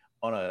Eagles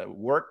on a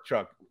work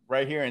truck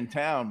right here in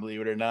town,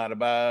 believe it or not,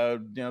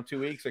 about 2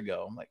 weeks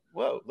ago. I'm like,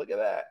 whoa, look at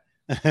that.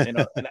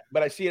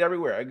 But I see it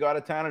everywhere. I go out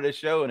of town at a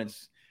show and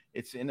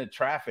it's in the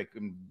traffic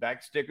and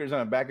back stickers on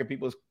the back of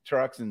people's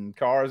trucks and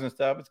cars and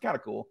stuff. It's kind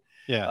of cool.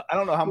 Yeah. I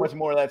don't know how much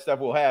more of that stuff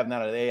we'll have now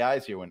that AI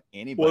is here, when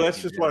anybody. Well,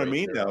 that's just what I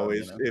mean, though,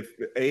 is if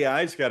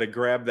AI's got to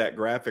grab that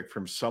graphic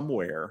from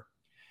somewhere,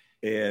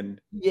 and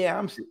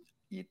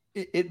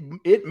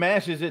it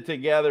mashes it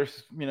together,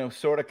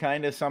 sort of,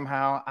 kind of,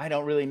 somehow. I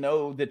don't really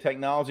know the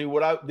technology.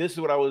 This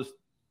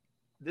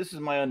is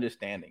my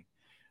understanding.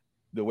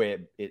 The way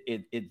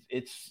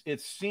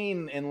it's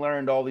seen and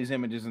learned all these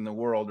images in the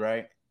world,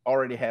 right?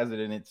 Already has it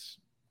in its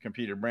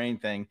computer brain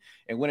thing.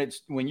 And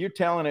when you're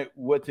telling it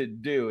what to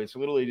do, it's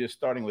literally just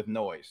starting with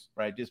noise,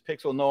 right? Just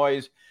pixel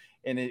noise.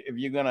 And if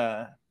you're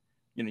gonna,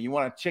 you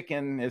want a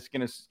chicken,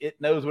 it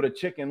knows what a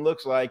chicken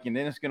looks like, and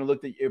then it's gonna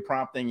look at your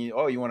prompt thing. You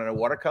want it a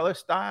watercolor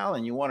style,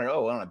 and you want it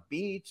on a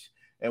beach,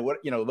 and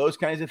those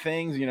kinds of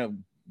things.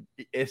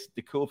 It's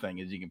the cool thing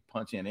is you can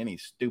punch in any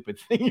stupid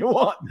thing you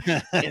want,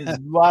 and a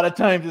lot of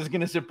times it's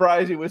going to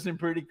surprise you with some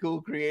pretty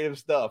cool creative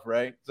stuff,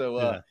 right?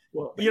 So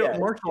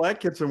Marshall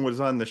Atkinson was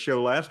on the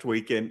show last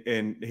week,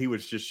 and he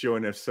was just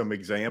showing us some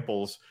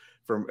examples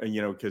from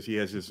because he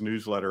has his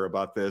newsletter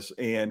about this,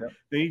 and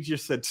then he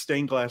just said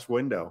stained glass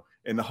window,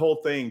 and the whole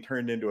thing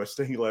turned into a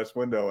stained glass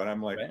window, and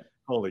I'm like,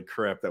 holy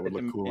crap, that would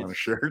look cool on a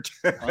shirt.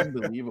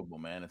 Unbelievable,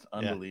 man. It's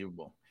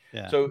unbelievable.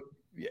 Yeah. So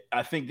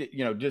I think that,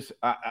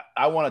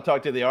 I want to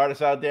talk to the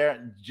artists out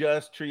there.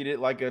 Just treat it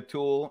like a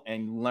tool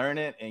and learn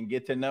it and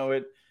get to know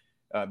it,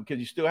 because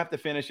you still have to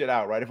finish it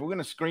out, right? If we're going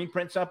to screen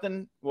print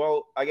something,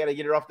 well, I got to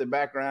get it off the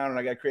background, and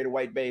I got to create a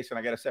white base, and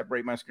I got to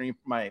separate my screen,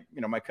 my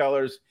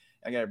colors,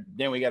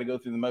 Then we got to go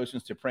through the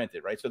motions to print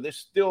it, right? So there's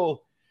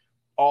still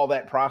all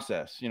that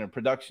process,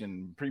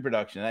 production,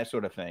 pre-production, that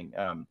sort of thing.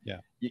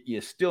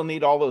 You still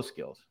need all those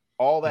skills.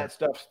 All that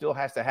stuff still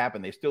has to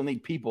happen. They still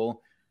need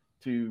people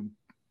to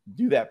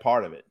do that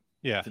part of it.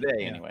 Yeah.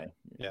 Today, anyway.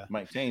 Yeah. It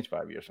might change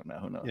 5 years from now.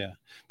 Who knows? Yeah.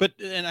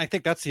 And I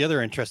think that's the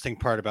other interesting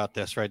part about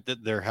this, right?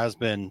 That there has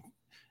been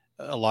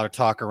a lot of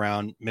talk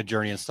around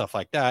Midjourney and stuff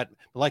like that.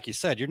 But like you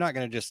said, you're not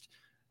going to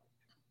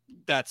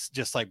that's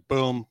just like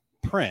boom,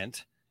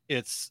 print.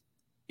 It's,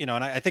 and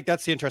I think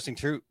that's the interesting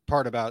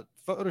part about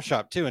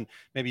Photoshop too. And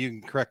maybe you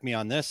can correct me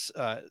on this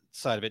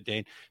side of it,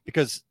 Dane,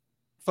 because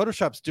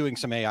Photoshop's doing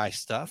some AI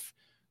stuff,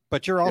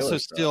 but you're also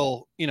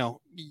still,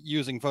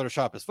 using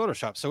Photoshop as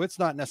Photoshop. So it's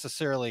not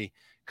necessarily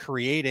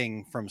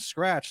creating from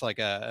scratch like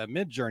a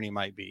Midjourney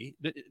might be.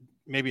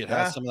 Maybe it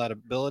has some of that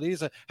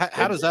abilities.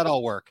 How does that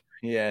all work?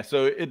 Yeah,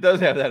 so it does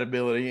have that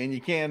ability, and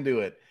you can do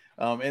it.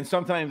 And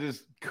sometimes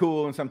it's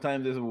cool, and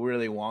sometimes it's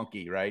really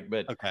wonky, right?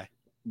 But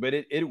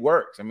it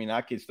works. I mean, I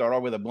could start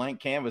off with a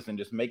blank canvas and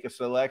just make a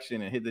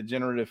selection and hit the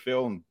generative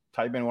fill and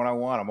type in what I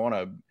want. I want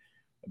a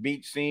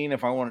beach scene.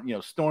 If I want,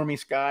 stormy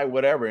sky,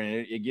 whatever,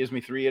 and it gives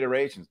me 3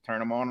 iterations. Turn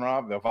them on or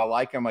off. If I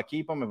like them, I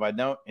keep them. If I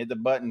don't, hit the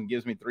button.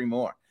 Gives me 3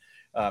 more.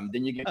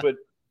 Then you can put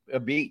a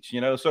beach.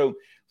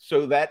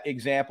 So that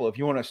example, if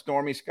you want a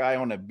stormy sky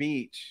on a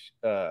beach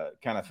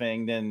kind of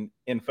thing, then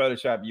in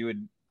Photoshop you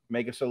would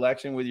make a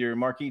selection with your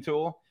marquee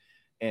tool,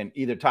 and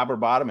either top or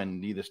bottom,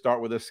 and either start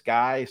with a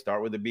sky,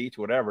 start with the beach,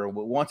 whatever.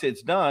 But once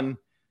it's done,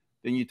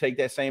 then you take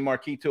that same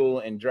marquee tool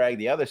and drag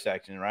the other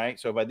section, right?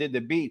 So if I did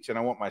the beach and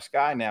I want my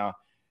sky now,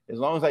 as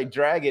long as I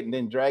drag it and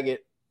then drag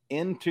it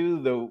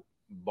into the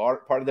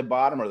part of the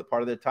bottom or the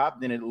part of the top,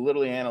 then it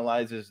literally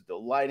analyzes the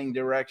lighting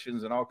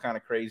directions and all kind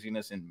of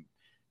craziness and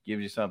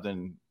gives you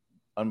something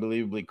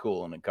unbelievably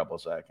cool in a couple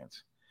of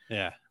seconds.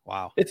 Yeah.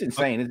 Wow. It's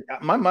insane.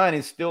 My mind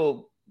is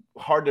still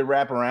hard to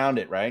wrap around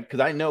it, right? Because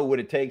I know what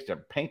it takes to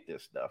paint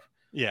this stuff.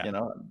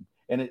 Yeah.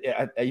 And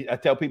I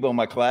tell people in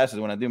my classes,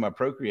 when I do my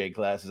Procreate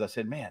classes, I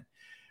said, man,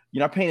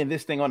 I painted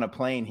this thing on a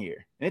plane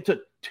here, and it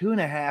took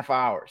 2.5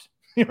 hours,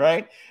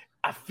 right?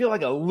 I feel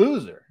like a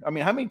loser. I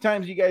mean, how many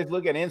times you guys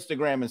look at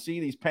Instagram and see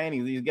these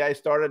paintings? These guys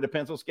started a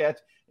pencil sketch,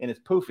 and it's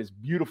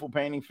beautiful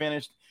painting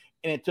finished,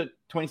 and it took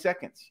 20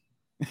 seconds.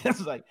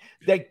 It's like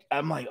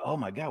I'm like, oh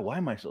my God, why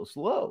am I so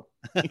slow?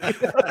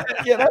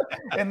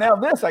 And now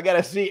this I got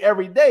to see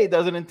every day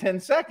does it in 10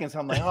 seconds.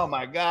 I'm like, oh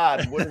my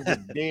God, what is the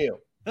deal?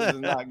 This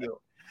is not good.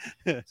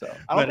 So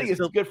I don't think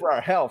it's good for our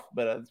health,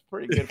 but it's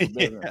pretty good for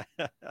business.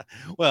 Yeah.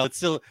 Well, it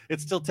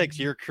still takes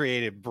your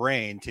creative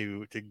brain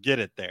to get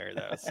it there,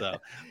 though. So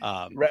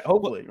right,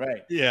 hopefully,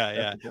 right.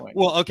 Yeah.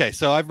 Well, okay.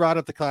 So I've brought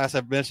up the class.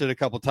 I've mentioned it a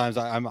couple of times.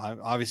 I'm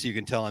obviously, you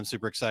can tell I'm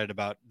super excited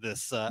about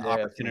this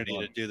opportunity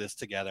to do this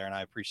together, and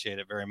I appreciate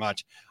it very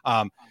much.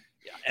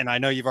 And I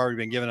know you've already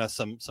been giving us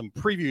some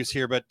previews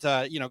here, but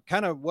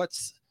kind of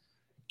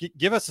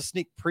give us a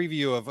sneak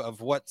preview of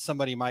what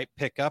somebody might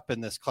pick up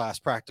in this class,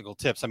 practical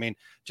tips. I mean,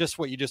 just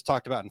what you just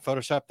talked about in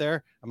Photoshop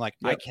there. I'm like,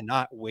 I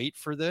cannot wait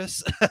for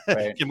this.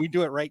 Right. Can we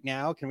do it right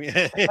now? Can we?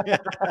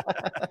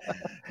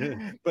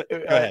 But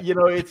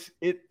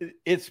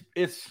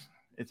it's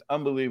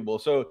unbelievable.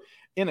 So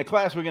in the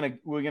class,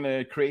 we're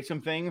gonna create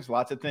some things,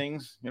 lots of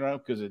things,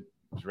 because it's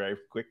very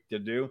quick to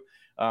do.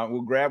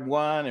 We'll grab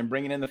one and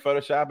bring it into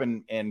Photoshop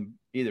and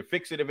either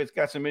fix it if it's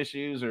got some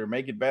issues or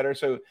make it better.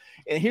 So,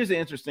 and here's the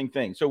interesting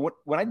thing. So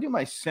when I do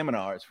my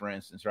seminars, for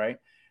instance, right,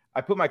 I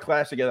put my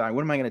class together.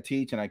 What am I going to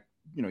teach? And I,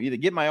 either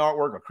get my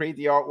artwork or create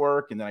the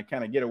artwork, and then I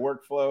kind of get a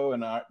workflow,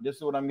 and this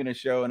is what I'm going to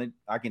show. And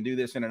I can do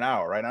this in an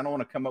hour, right? I don't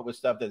want to come up with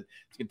stuff that's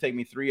going to take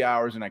me 3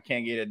 hours and I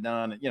can't get it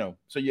done.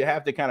 So you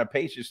have to kind of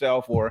pace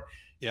yourself or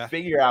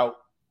figure out,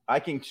 I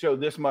can show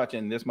this much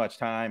in this much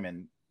time,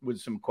 and with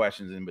some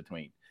questions in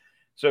between.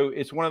 So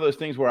it's one of those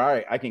things where, all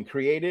right, I can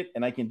create it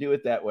and I can do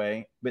it that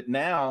way. But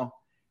now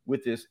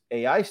with this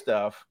AI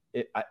stuff,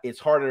 it's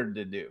harder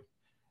to do.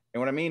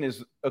 And what I mean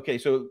is, okay,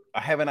 so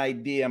I have an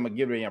idea. I'm going to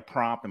give it a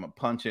prompt. I'm going to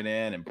punch it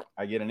in, and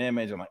I get an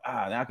image. I'm like,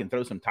 now I can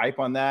throw some type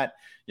on that,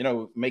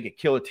 make a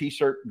killer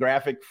t-shirt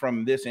graphic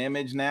from this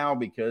image now,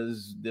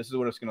 because this is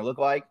what it's going to look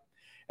like.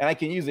 And I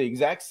can use the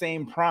exact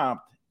same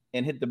prompt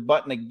and hit the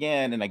button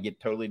again, and I get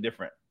totally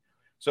different.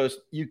 So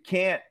you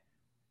can't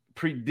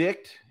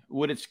predict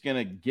what it's going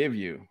to give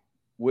you,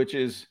 which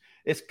is,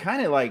 it's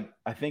kind of like,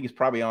 I think it's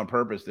probably on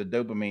purpose, the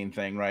dopamine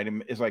thing, right?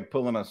 It's like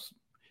pulling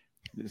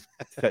this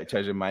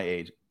tells you my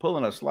age,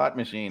 pulling a slot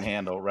machine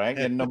handle, right?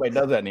 And nobody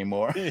does that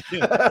anymore.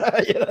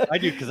 I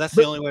do, because that's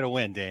the only way to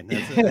win, Dane.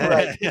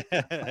 Right.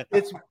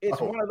 It's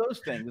one of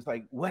those things. It's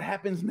like, what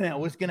happens now?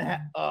 What's going to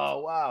happen? Oh,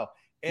 wow.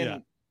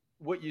 And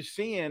what you're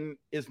seeing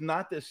is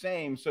not the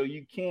same. So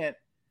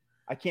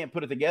I can't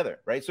put it together,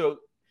 right? So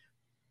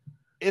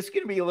it's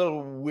going to be a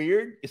little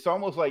weird. It's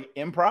almost like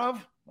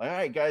improv. Like, all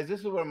right, guys,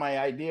 this is what my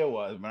idea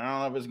was, but I don't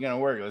know if it's going to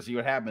work. Let's see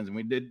what happens. And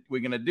we're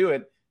going to do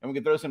it, and we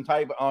can throw some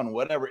type on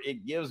whatever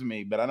it gives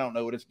me, but I don't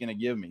know what it's going to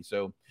give me.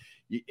 So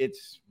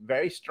it's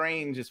very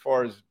strange as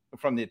far as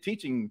from the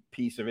teaching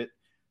piece of it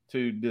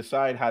to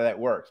decide how that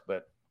works.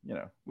 But,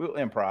 we'll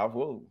improv.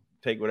 We'll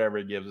take whatever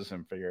it gives us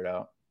and figure it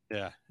out.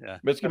 Yeah.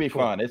 But it's gonna be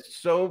fun.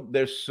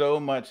 There's so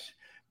much.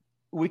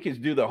 We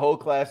could do the whole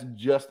class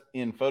just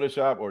in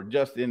Photoshop or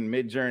just in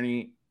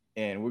Midjourney,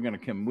 and we're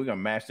gonna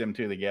mash them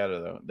two together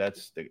though.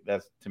 That's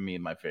to me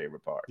my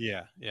favorite part.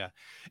 Yeah.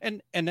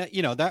 And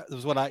that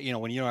was what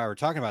when you and I were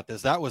talking about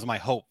this, that was my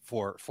hope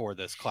for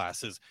this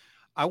class. Is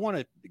I want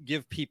to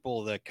give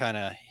people the kind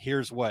of,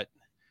 here's what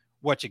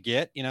you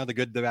get, the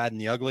good, the bad, and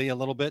the ugly a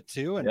little bit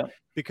too. And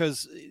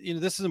because,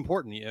 this is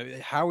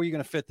important. How are you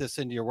going to fit this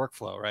into your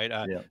workflow, right?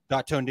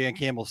 Dot Tone Dan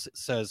Campbell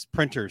says,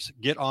 printers,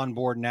 get on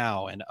board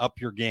now and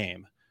up your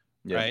game.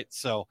 Right.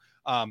 So,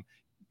 Dan,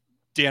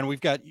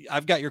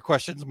 I've got your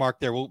questions marked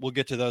there. We'll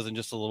get to those in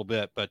just a little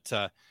bit,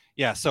 but,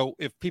 so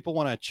if people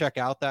want to check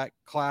out that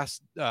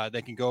class,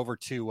 they can go over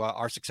to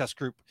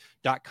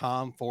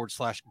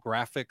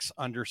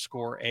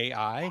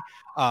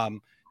oursuccessgroup.com/graphics_AI.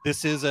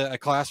 This is a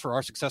class for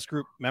our Success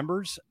Group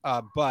members,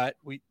 but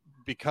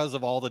because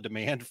of all the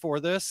demand for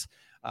this,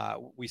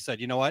 we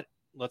said, you know what,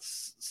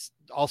 let's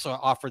also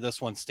offer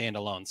this one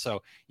standalone.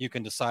 So you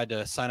can decide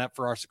to sign up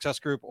for our Success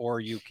Group, or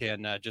you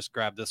can just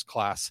grab this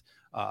class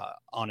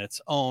on its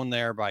own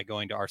there by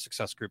going to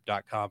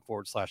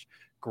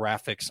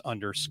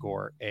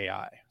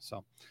oursuccessgroup.com/graphics_AI.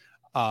 So,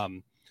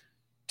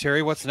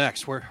 Terry, what's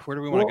next? Where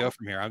do we want to go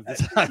from here?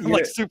 I'm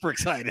like super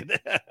excited.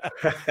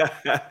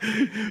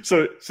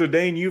 So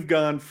Dane, you've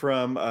gone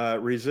from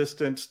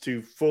resistance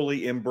to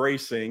fully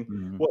embracing.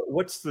 Mm-hmm.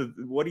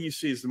 What do you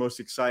see as the most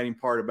exciting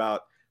part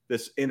about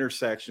this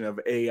intersection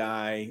of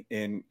AI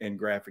and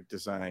graphic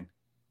design?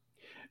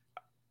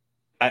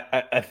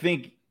 I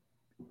think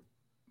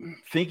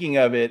thinking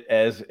of it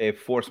as a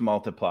force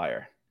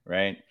multiplier,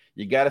 right?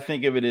 You got to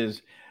think of it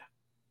as,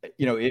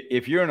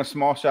 if you're in a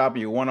small shop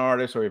and you're one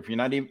artist, or if you're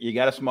not even, you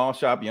got a small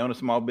shop, you own a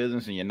small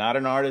business and you're not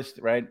an artist,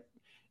 right?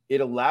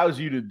 It allows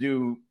you to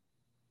do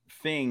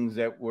things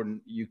that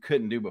you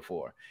couldn't do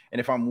before.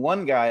 And if I'm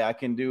one guy, I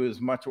can do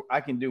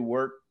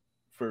work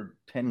for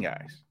 10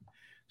 guys.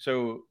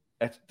 So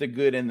that's the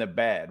good and the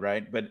bad,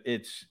 right? But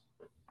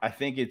I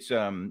think it's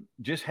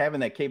just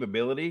having that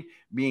capability,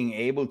 being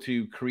able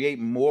to create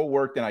more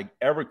work than I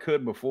ever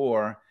could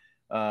before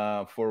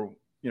for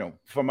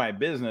my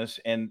business.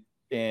 And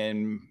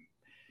then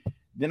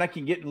I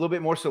can get a little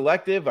bit more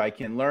selective. I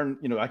can learn,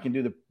 I can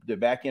do the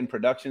back end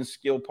production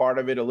skill part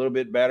of it a little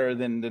bit better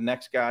than the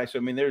next guy. So,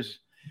 I mean,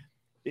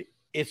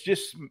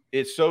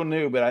 it's so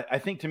new, but I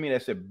think to me,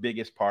 that's the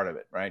biggest part of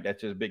it, right?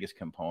 That's the biggest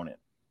component.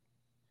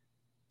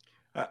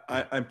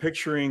 I'm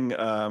picturing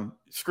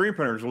screen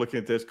printers looking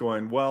at this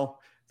going, well,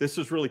 this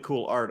is really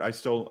cool art. I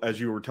still, as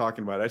you were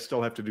talking about, I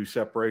still have to do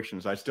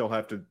separations. I still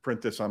have to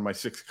print this on my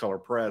 6-color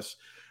press.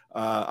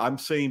 I'm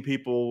seeing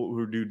people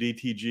who do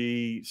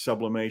DTG,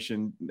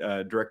 sublimation,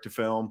 direct to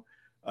film,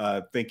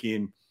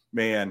 thinking,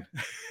 man,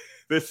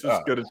 this is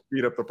going to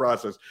speed up the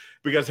process.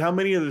 Because how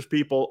many of those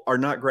people are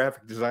not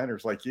graphic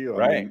designers like you?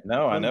 Right.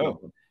 I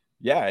know.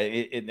 Yeah.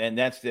 And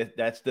that's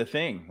the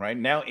thing, right?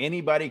 Now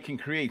anybody can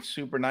create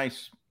super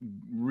nice,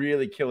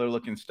 really killer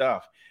looking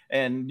stuff.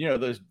 And,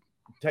 those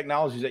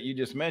technologies that you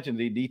just mentioned,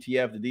 the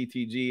DTF, the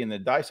DTG, and the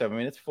DICE, I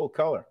mean, it's full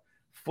color,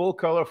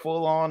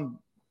 full on.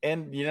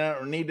 And you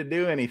don't need to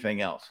do anything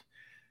else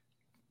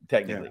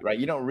technically, right?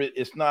 You don't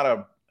it's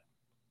not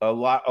a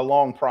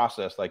long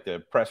process like the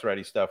press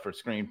ready stuff for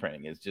screen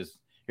printing. It's just,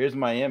 here's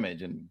my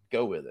image and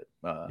go with it.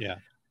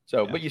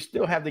 But you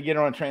still have to get it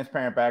on a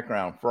transparent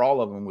background. For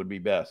all of them would be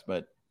best,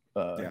 but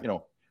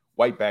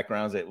white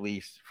backgrounds at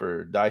least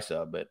for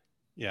DICE-up, but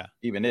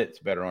even it's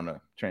better on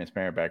a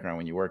transparent background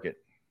when you work it.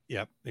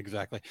 Yep,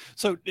 exactly.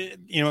 So,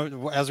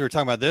 as we were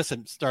talking about this,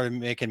 it started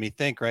making me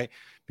think, right?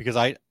 Because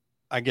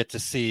I get to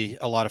see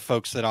a lot of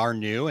folks that are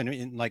new,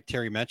 and like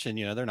Terry mentioned,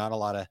 they're not a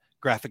lot of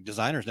graphic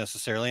designers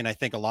necessarily. And I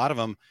think a lot of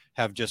them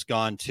have just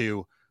gone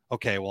to,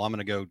 okay, well, I'm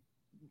going to go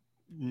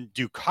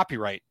do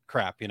copyright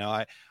crap.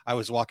 I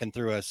was walking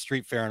through a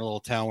street fair in a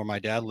little town where my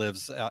dad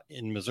lives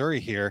in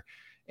Missouri here.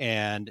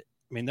 And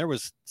I mean, there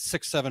was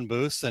 6-7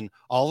 booths, and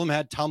all of them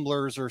had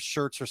tumblers or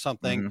shirts or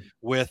something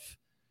with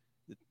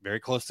very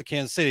close to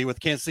Kansas City with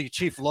Kansas City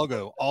Chief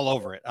logo all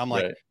over it. I'm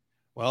like,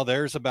 well,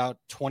 there's about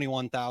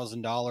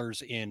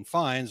 $21,000 in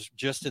fines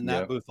just in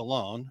that booth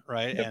alone.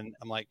 Right. Yep. And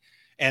I'm like,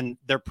 and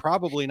they're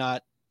probably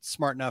not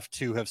smart enough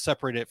to have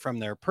separated it from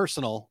their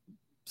personal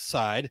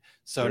side.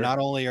 So not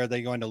only are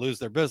they going to lose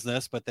their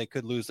business, but they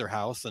could lose their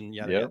house and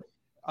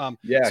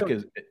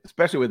because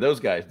especially with those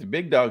guys, the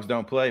big dogs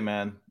don't play,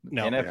 man.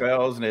 No,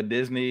 NFLs and the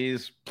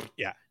Disneys.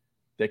 Yeah.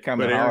 They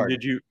come in hard.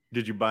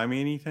 Did you buy me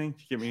anything?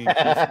 Did you give me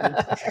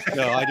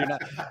No, I do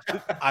not.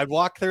 I'd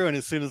walk through, and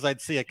as soon as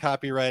I'd see a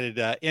copyrighted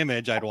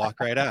image, I'd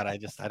walk right out. I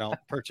don't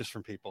purchase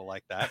from people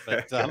like that.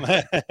 But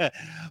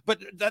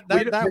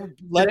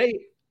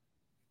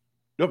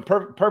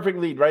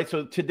perfectly right.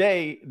 So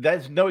today,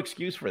 there's no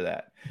excuse for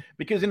that,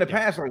 because in the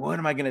past, like, what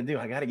am I going to do?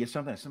 I got to get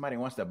something that somebody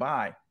wants to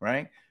buy,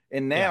 right?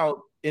 And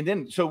now, and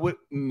then, so what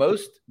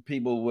most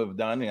people have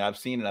done, and I've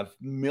seen it a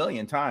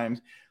million times,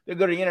 they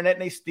go to the internet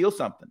and they steal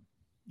something.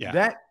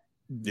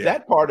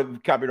 That part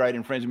of copyright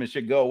infringement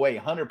should go away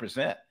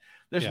 100%.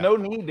 There's no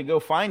need to go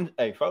find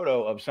a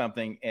photo of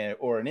something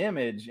or an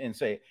image and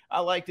say, I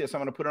like this. I'm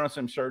going to put it on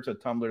some shirts or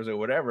tumblers or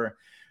whatever,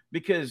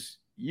 because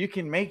you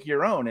can make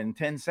your own in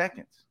 10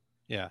 seconds.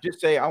 Yeah. Just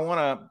say, I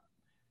don't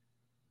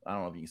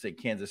know if you can say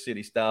Kansas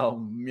City style,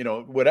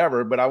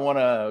 whatever, but I want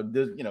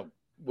to,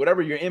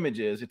 whatever your image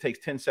is, it takes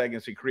 10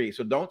 seconds to create.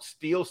 So don't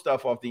steal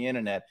stuff off the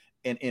internet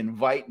and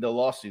invite the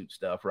lawsuit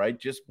stuff, right?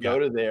 Just go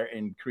to there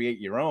and create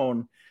your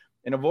own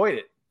and avoid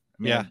it.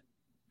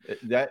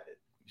 That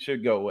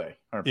should go away.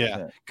 100%.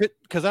 Yeah.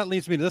 Because that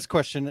leads me to this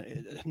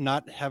question.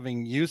 Not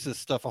having used this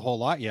stuff a whole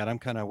lot yet, I'm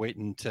kind of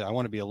waiting I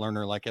want to be a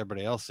learner like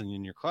everybody else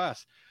in your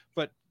class,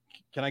 but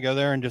can I go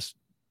there and just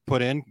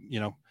put in,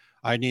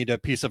 I need a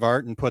piece of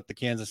art and put the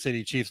Kansas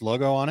City Chiefs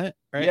logo on it,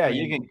 right? Yeah,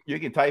 you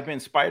can type in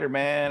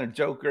Spider-Man or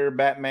Joker,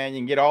 Batman, you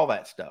can get all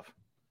that stuff.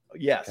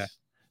 Yes. Okay.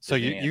 So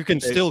you can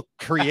still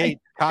create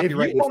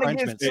copyright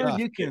infringement stuff.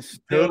 You can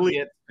still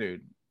get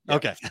sued. Yeah.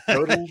 Okay.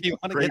 Total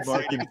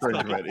trademark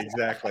infringement.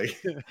 Exactly.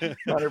 100%.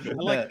 I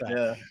like that.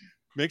 Yeah.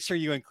 Make sure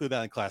you include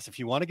that in class. If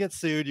you want to get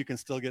sued, you can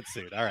still get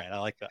sued. All right. I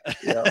like that.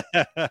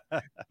 Yeah.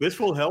 This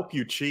will help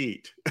you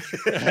cheat.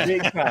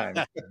 Big time.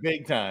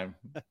 Big time.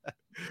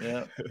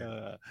 Yeah.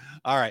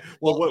 All right.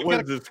 Well,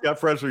 what did Scott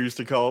Fresler used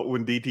to call it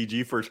when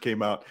DTG first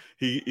came out?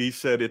 He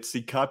said it's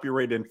the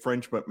copyright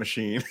infringement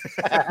machine.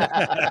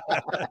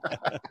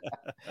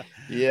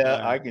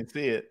 Yeah, I can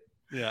see it.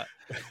 Yeah.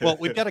 Well,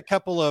 we've got a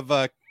couple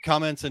of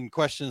comments and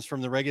questions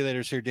from the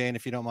regulators here, Dan,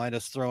 if you don't mind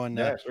us throwing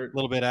a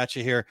little bit at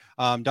you here.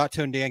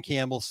 Tone Dan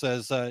Campbell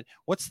says,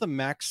 what's the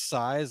max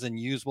size and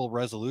usable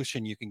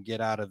resolution you can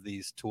get out of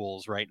these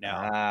tools right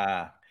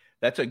now?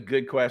 That's a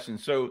good question.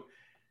 So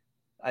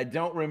I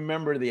don't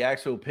remember the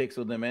actual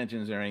pixel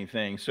dimensions or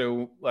anything.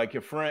 So like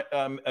a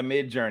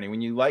Midjourney,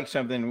 when you like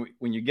something,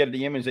 when you get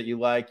the image that you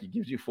like, it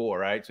gives you 4,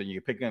 right? So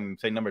you pick on,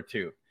 say, number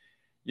 2.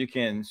 You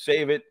can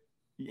save it.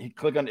 You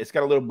click on, it's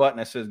got a little button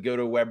that says go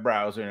to a web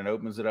browser, and it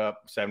opens it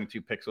up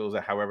 72 pixels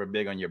or however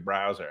big on your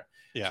browser.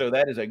 Yeah. So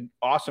that is an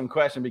awesome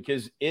question,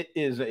 because it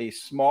is a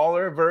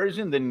smaller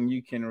version than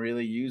you can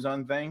really use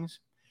on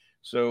things.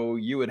 So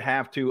you would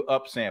have to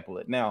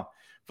upsample it. Now,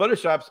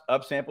 Photoshop's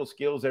upsample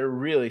skills, they're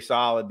really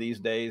solid these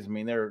days. I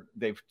mean,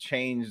 they've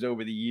changed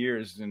over the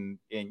years, and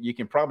you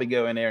can probably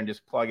go in there and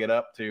just plug it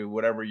up to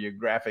whatever your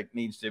graphic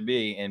needs to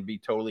be and be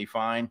totally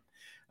fine.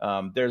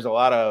 There's a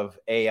lot of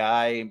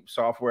AI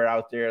software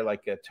out there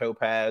like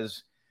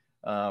Topaz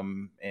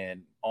and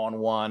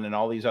On1 and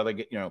all these other,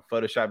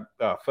 Photoshop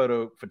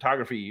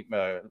photography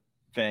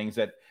things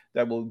that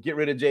will get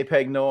rid of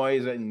JPEG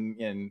noise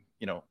and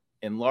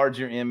enlarge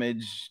your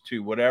image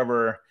to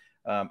whatever.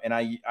 And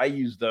I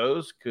use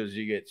those because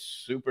you get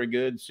super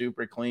good,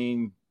 super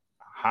clean,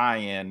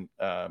 high-end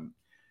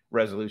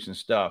resolution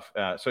stuff.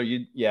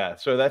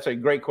 So that's a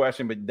great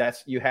question, but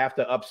you have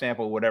to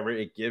upsample whatever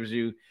it gives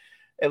you.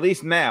 At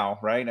least now,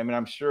 right? I mean,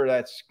 I'm sure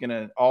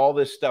all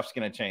this stuff's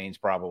going to change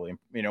probably.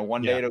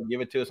 One day it'll give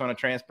it to us on a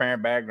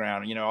transparent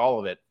background, all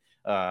of it.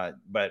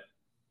 But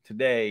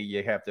today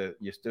you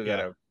still got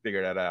to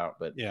figure that out.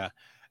 But yeah.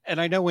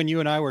 And I know when you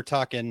and I were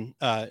talking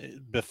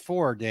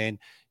before, Dane,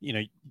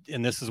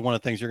 and this is one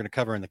of the things you're going to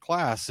cover in the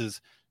class,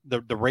 is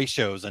the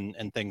ratios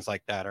and things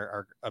like that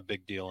are a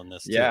big deal in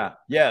this. Yeah. Too.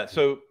 Yeah.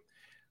 So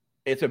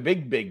it's a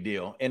big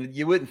deal. And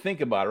you wouldn't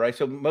think about it, right?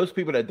 So most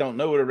people that don't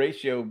know what a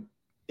ratio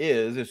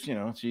is, it's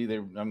either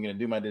I'm going to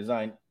do my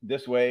design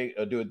this way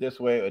or do it this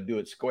way or do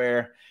it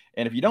square.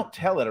 And if you don't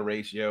tell it a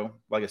ratio,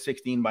 like a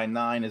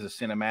 16:9 is a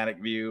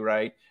cinematic view,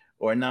 right?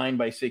 Or a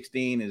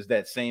 9:16 is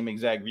that same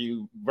exact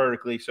view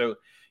vertically. So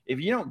if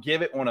you don't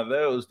give it one of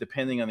those,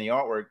 depending on the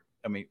artwork,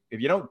 I mean,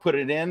 if you don't put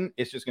it in,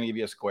 it's just going to give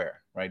you a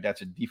square, right?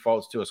 That's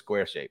defaults to a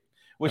square shape,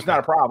 which is not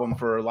a problem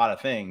for a lot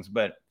of things,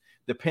 but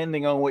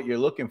depending on what you're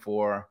looking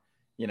for,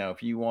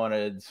 if you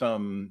wanted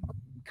some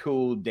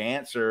cool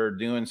dancer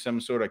doing some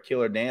sort of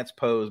killer dance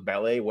pose,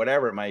 ballet,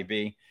 whatever it might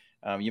be,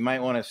 you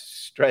might want to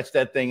stretch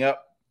that thing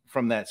up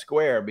from that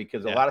square,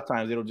 because a lot of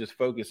times it'll just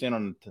focus in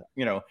on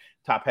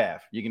top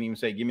half. You can even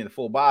say, give me the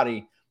full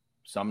body.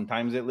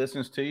 Sometimes it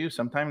listens to you,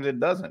 sometimes it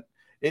doesn't.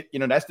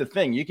 That's the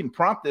thing. You can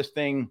prompt this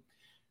thing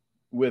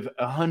with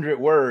 100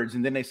 words,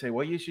 and then they say,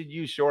 well, you should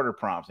use shorter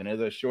prompts, and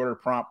there's a shorter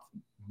prompt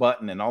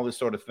button and all this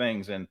sort of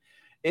things, and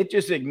it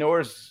just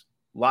ignores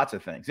lots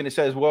of things. And it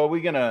says, well,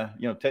 we're going to,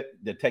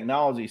 the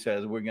technology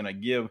says we're going to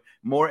give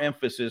more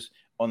emphasis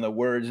on the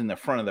words in the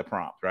front of the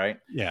prompt, right?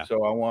 Yeah.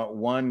 So I want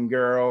one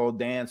girl,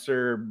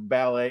 dancer,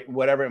 ballet,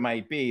 whatever it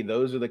might be.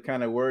 Those are the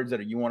kind of words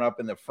that you want up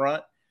in the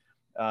front.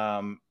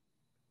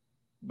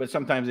 But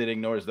sometimes it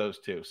ignores those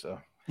too. So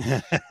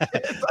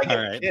it's like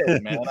a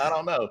kid, man. I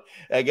don't know.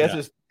 I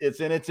guess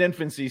it's in its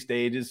infancy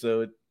stages,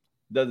 so it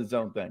does its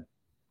own thing.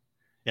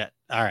 Yeah.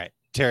 All right.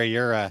 Terry,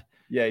 you're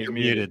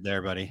muted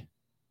there, buddy.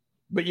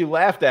 But you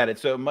laughed at it,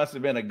 so it must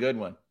have been a good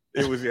one.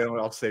 It was,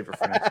 I'll save it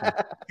for next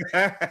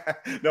time.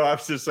 No, I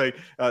was just saying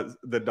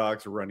the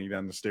dogs are running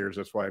down the stairs.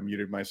 That's why I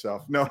muted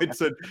myself. No, it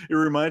said it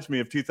reminds me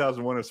of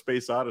 2001: A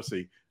Space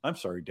Odyssey. I'm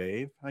sorry,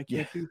 Dave, I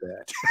can't do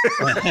that.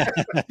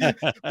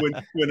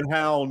 when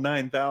HAL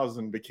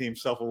 9000 became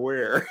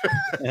self-aware.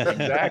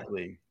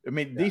 Exactly. I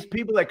mean, these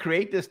people that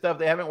create this stuff,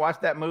 they haven't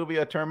watched that movie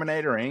or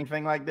Terminator or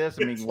anything like this.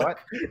 I mean, what?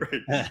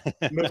 Right.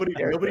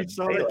 Nobody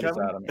saw it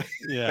coming.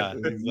 Yeah,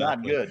 it's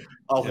not good.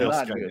 All hell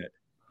not Skynet. good.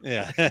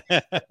 Yeah.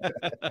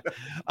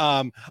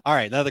 All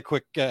right. Another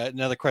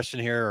question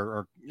here,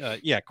 or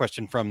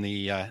question from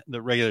the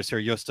regulars here.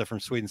 Josta from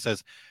Sweden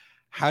says,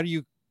 how do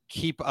you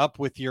keep up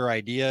with your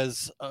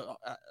ideas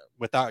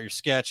without your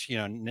sketch?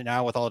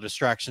 Now with all the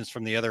distractions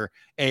from the other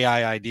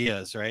AI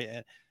ideas,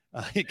 right?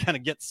 You kind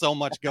of get so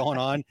much going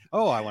on.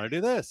 Oh, I want to do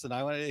this, and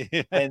I want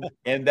to.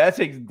 and that's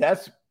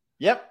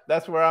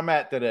where I'm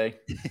at today.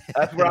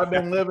 That's where I've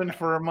been living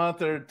for a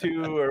month or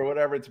two or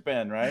whatever it's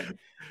been. Right.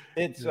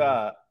 It's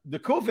the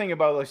cool thing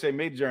about, let's say,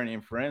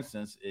 Midjourney, for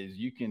instance, is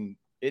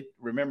it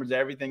remembers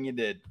everything you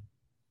did.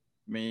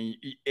 I mean,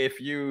 I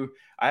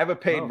have a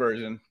paid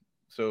version,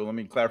 so let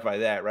me clarify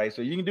that, right?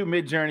 So you can do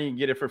Midjourney, you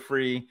get it for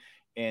free,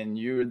 and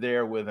you're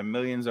there with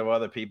millions of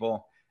other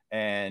people.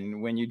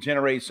 And when you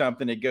generate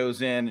something, it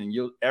goes in, and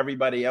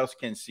everybody else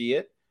can see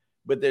it.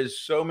 But there's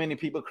so many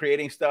people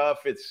creating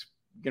stuff, it's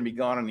going to be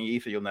gone in the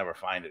ether. You'll never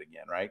find it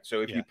again, right?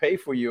 So if you pay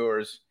for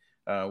yours,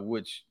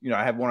 which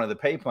I have one of the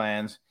pay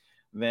plans,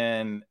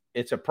 then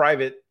it's a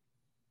private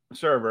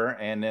server,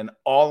 and then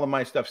all of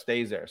my stuff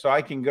stays there. So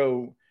I can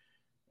go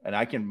and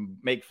I can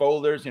make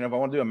folders. If I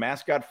want to do a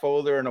mascot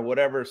folder and a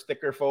whatever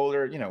sticker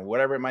folder,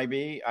 whatever it might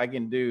be, I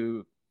can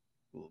do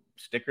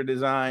sticker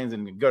designs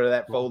and go to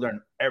that folder,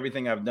 and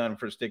everything I've done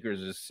for stickers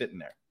is sitting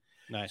there.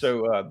 Nice.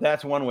 So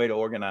that's one way to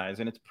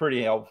organize, and it's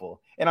pretty helpful.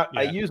 And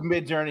I use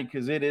Midjourney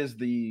because it is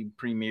the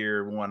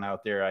premier one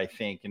out there, I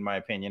think, in my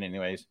opinion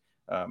anyways.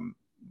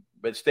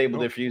 But Stable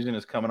Diffusion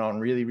is coming on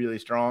really, really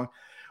strong.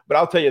 But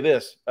I'll tell you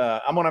this,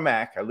 I'm on a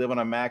Mac. I live on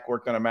a Mac,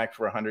 worked on a Mac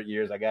for 100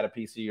 years. I got a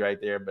PC right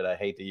there, but I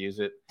hate to use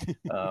it.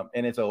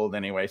 And it's old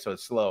anyway, so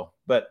it's slow.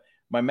 But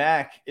my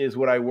Mac is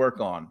what I work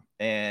on.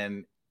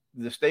 And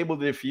the Stable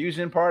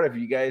Diffusion part, if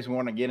you guys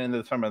want to get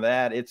into some of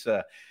that,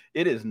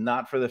 it is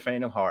not for the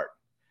faint of heart.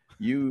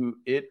 You're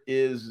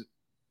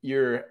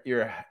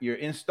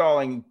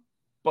installing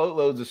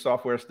boatloads of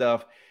software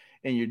stuff,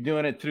 and you're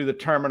doing it through the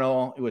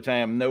terminal, which I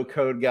am no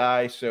code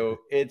guy. So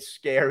it's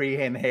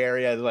scary and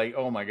hairy. I was like,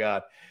 oh my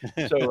God.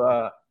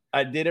 So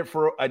I did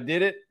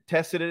it,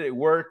 tested it. It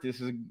worked.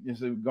 This is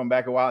going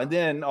back a while. And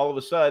then all of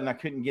a sudden I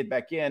couldn't get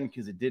back in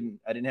because I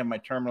didn't have my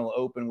terminal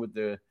open with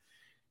the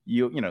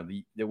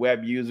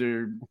web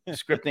user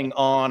scripting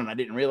on. And I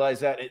didn't realize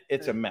that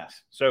it's a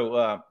mess.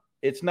 So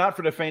it's not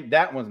for the faint.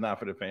 That one's not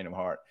for the faint of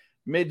heart.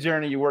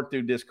 Midjourney, you work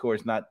through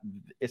Discord.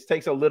 It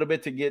takes a little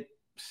bit to get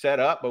set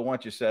up, but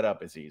once you're set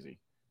up, it's easy.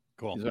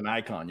 Cool. There's an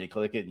icon, you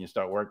click it and you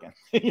start working.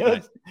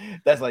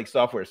 That's like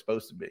software is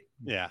supposed to be.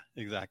 Yeah,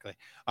 exactly.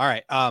 All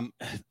right.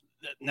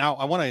 Now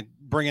I want to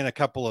bring in a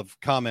couple of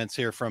comments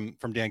here from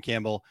Dan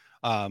Campbell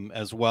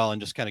as well,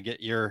 and just kind of get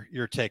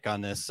your take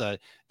on this.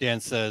 Dan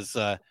says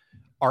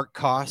art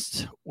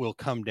costs will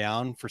come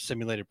down for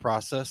simulated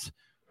process.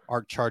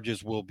 Art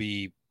charges will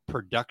be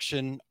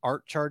production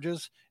art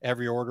charges.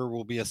 Every order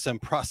will be a sim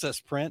process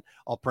print.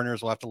 All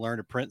printers will have to learn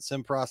to print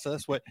sim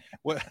process.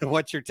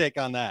 What's your take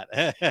on that?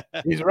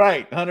 He's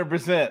right,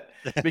 100%.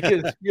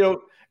 Because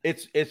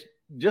it's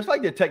just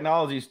like the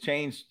technology's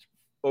changed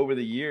over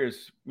the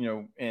years.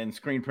 In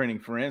screen printing,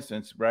 for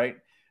instance, right?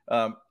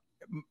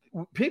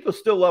 People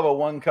still love a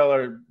one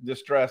color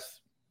distress,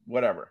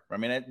 whatever. I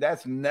mean,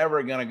 that's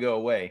never going to go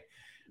away.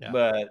 Yeah.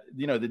 But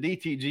the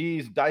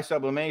DTGs, dye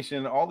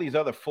sublimation, all these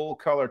other full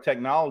color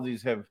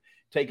technologies have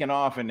taken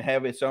off and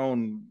have its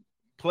own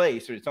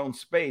place or its own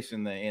space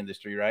in the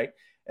industry, right?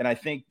 And I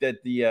think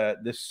that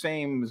the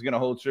same is going to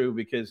hold true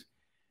because,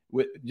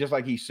 just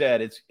like he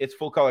said, it's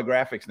full color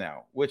graphics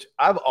now, which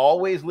I've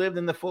always lived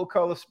in the full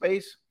color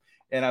space,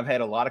 and I've had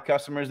a lot of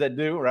customers that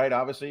do, right?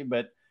 Obviously,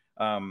 but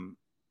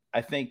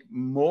I think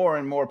more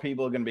and more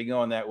people are going to be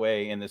going that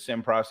way, and the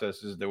sim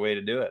process is the way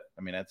to do it.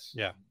 I mean, that's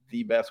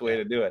the best way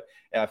to do it.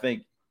 And I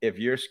think if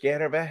you're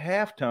scared of a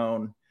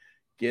halftone,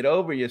 get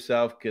over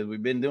yourself, because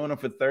we've been doing them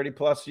for 30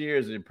 plus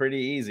years. They're pretty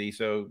easy.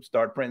 So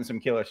start printing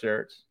some killer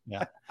shirts.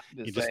 Yeah.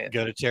 You just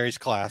go to Terry's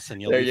class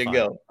and you'll there be you fine.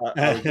 go.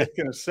 I was just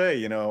going to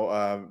say, I know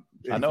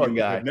a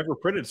guy. Have never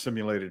printed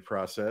simulated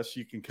process,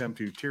 you can come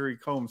to Terry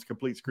Combs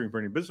Complete Screen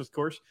Printing Business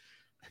Course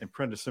and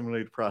print a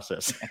simulated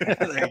process.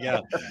 There you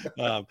go.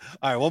 All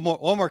right, one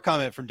more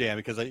comment from Dan,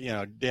 because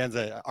Dan's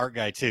an art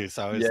guy too,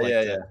 so I always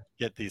to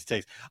get these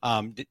takes.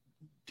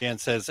 Dan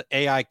says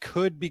AI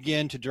could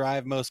begin to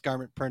drive most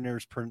garment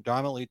printers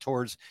predominantly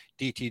towards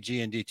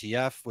DTG and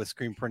DTF, with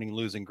screen printing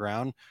losing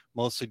ground,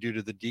 mostly due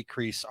to the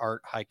decreased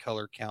art high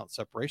color count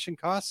separation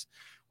costs.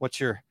 What's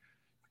your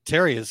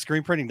Terry, is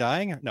screen printing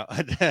dying? No.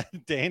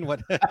 Dane,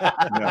 what?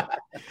 No.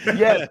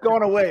 Yeah, it's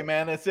going away,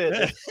 man. That's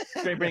it.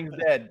 Screen printing's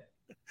dead.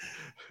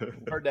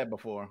 Heard that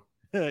before.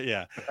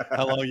 Yeah.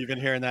 How long have you been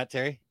hearing that,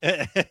 Terry?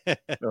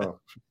 Oh,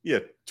 yeah,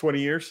 20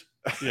 years.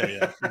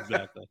 Yeah,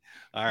 exactly.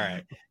 All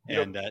right.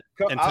 And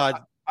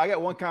Todd, I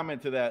got one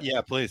comment to that.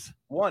 Yeah, please.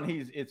 One,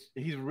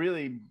 he's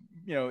really,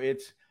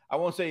 I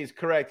won't say he's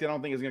correct. I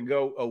don't think it's going to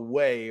go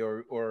away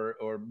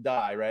or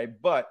die, right?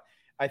 But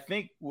I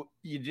think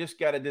you just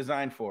got to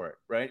design for it,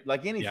 right?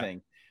 Like anything.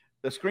 Yeah.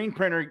 The screen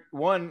printer,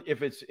 one,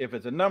 if it's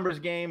a numbers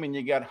game and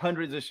you got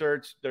hundreds of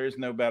shirts, there is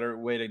no better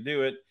way to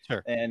do it.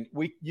 Sure. And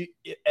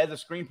as a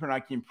screen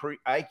printer,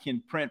 I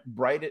can print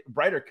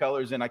brighter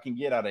colors than I can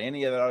get out of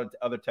any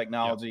other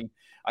technology. Yep.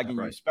 I can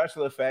use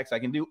special effects. I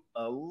can do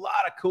a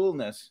lot of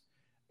coolness,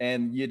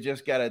 and you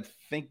just got to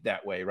think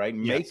that way, right?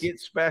 Yes. Make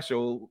it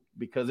special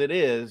because it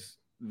is.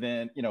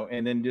 Then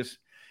and then just,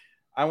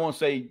 I won't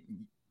say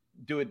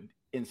do it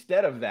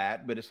instead of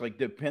that, but it's like,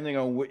 depending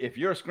on if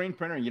you're a screen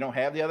printer and you don't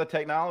have the other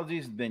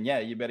technologies, then yeah,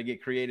 you better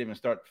get creative and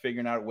start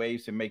figuring out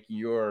ways to make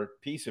your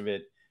piece of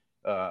it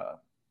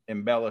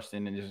embellished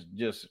and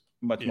just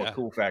much more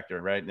cool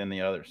factor, right, than the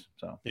others.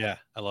 So yeah,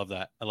 I love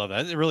that.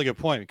 It's a really good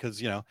point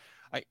because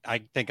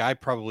I think I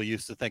probably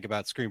used to think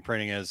about screen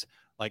printing as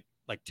like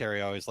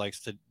Terry always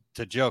likes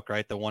to joke,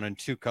 right? The 1 and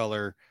 2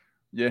 color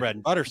bread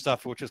and butter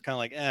stuff, which is kind of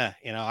like,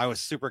 I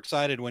was super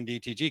excited when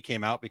DTG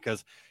came out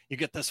because you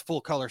get this full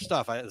color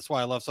stuff. That's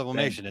why I love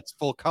Sublimation. It's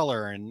full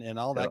color and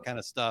all that kind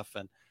of stuff.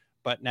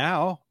 But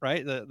now,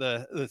 right,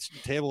 the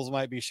tables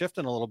might be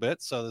shifting a little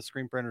bit. So the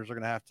screen printers are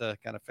going to have to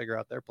kind of figure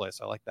out their place.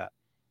 I like that.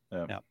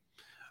 Yeah.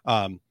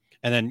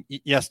 And then,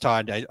 yes,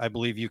 Todd, I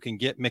believe you can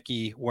get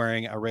Mickey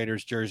wearing a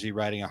Raiders jersey,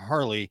 riding a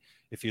Harley,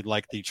 if you'd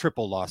like the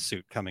triple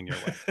lawsuit coming your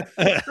way.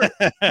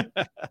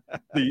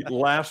 The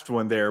last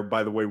one there,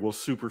 by the way, will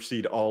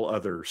supersede all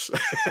others.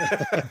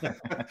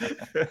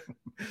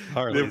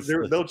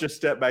 They'll just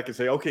step back and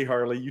say, okay,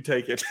 Harley, you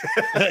take it.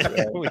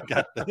 We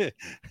got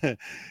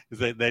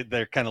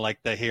they're kind of like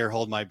the here,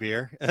 hold my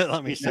beer.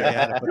 Let me show you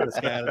how to put this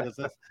guy out of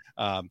business.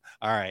 All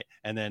right.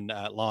 And then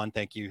Lon,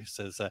 thank you,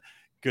 says,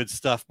 good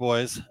stuff,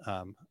 boys.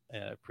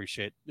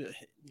 Appreciate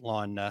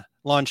Lon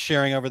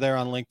sharing over there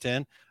on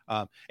LinkedIn.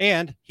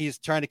 And he's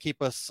trying to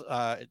keep us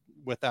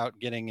without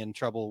getting in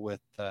trouble with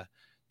the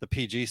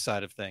PG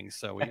side of things.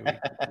 So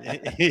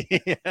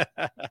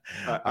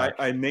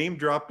I name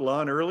dropped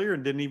Lon earlier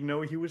and didn't even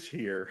know he was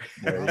here.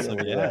 Awesome.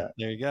 Yeah,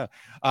 there you go.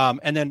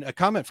 And then a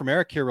comment from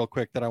Eric here real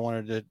quick that I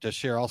wanted to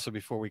share also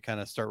before we kind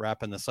of start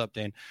wrapping this up,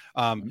 Dane.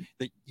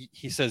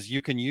 He says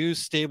you can use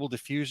Stable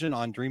Diffusion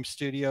on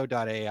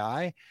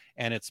DreamStudio.ai,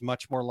 and it's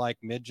much more like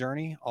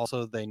Midjourney.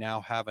 Also, they now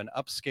have an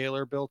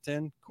upscaler built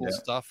in. Cool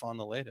stuff on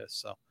the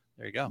latest. So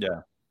there you go.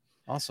 Yeah.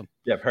 Awesome.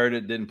 Yeah, I've heard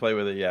it. Didn't play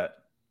with it yet.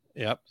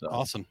 Yep. So.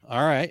 Awesome.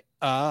 All right.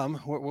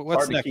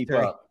 What's next? Keep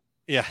up.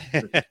 Yeah.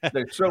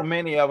 There's so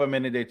many of them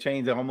and they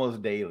change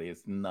almost daily.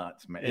 It's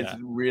nuts, man. It's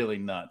really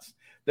nuts.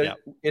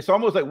 It's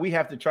almost like we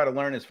have to try to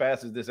learn as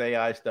fast as this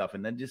AI stuff,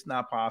 and then just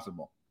not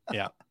possible.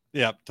 Yeah.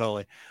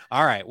 Totally.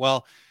 All right.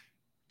 Well,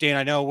 Dan,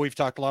 I know we've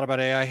talked a lot about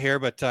AI here,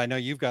 but I know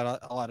you've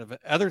got a lot of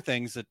other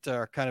things that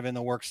are kind of in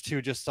the works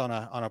too, just on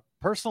a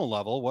personal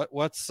level.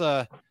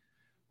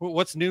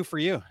 What's new for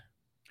you?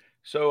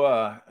 So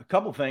a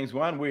couple things.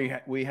 One, we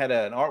had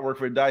an artwork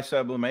for a Dye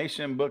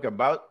Sublimation book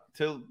about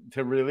to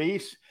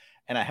release,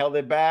 and I held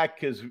it back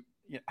because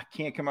I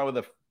can't come out with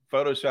a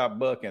Photoshop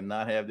book and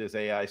not have this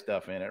AI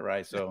stuff in it,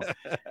 right? So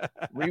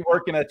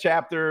reworking a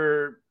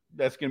chapter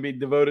that's going to be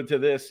devoted to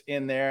this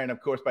in there, and of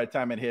course, by the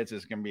time it hits,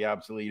 it's going to be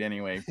obsolete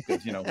anyway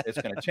because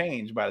it's going to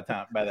change by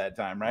that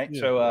time, right?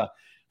 Yeah. So,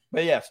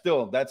 but yeah,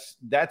 still that's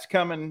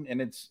coming, and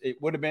it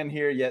would have been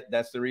here yet.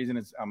 That's the reason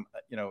it's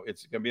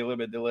it's going to be a little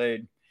bit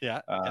delayed.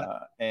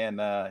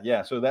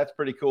 So that's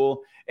pretty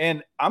cool.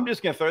 And I'm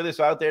just going to throw this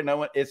out there.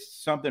 It's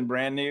something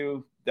brand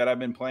new that I've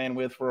been playing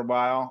with for a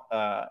while.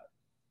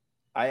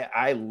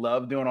 I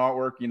love doing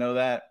artwork,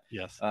 that.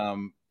 Yes.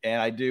 And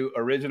I do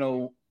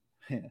original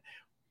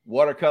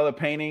watercolor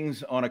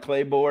paintings on a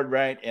clay board,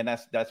 right? And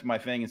that's my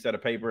thing instead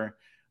of paper.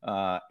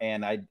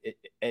 And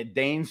at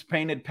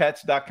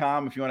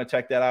DanesPaintedPets.com, if you want to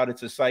check that out,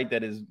 it's a site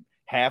that is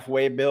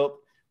halfway built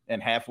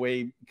and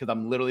halfway, because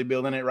I'm literally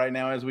building it right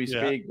now as we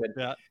speak. But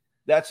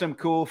that's some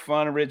cool,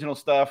 fun, original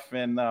stuff.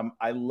 And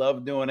I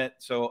love doing it.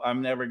 So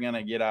I'm never going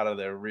to get out of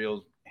the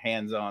real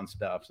hands-on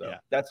stuff. So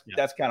that's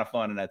kind of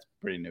fun. And that's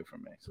pretty new for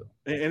me. So,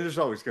 and there's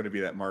always going to be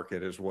that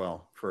market as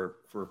well for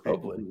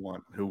people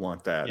who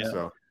want that. Yeah.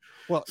 So,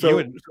 well,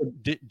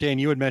 Dan,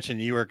 you had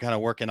mentioned you were kind of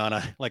working on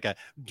a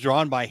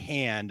drawn by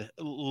hand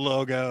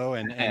logo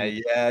and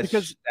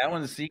because that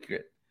one's a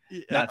secret.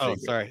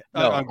 Sorry.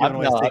 No, I'm giving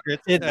away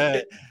secrets.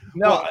 I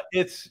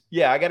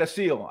got a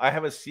seal. I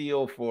have a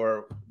seal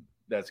for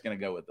that's going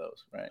to go with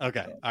those, right?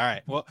 Okay. So. All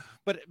right. Well,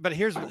 but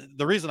here's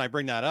the reason I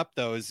bring that up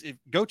though is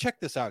go check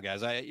this out,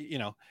 guys. I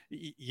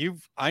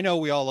know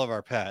we all love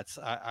our pets.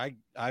 I'm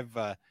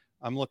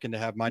looking to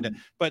have mine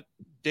done, but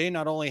Dane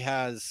not only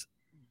has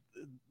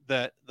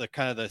the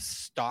kind of the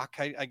stock,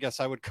 I guess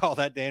I would call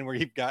that, Dan, where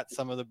you've got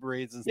some of the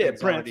breeds and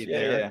prints, already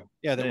there.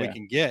 That yeah. we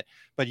can get,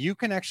 but you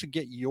can actually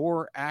get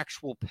your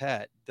actual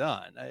pet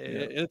done.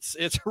 It's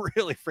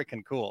really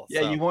freaking cool.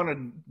 Yeah, you want a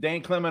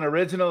Dane Clement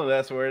original?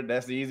 That's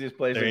the easiest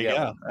place to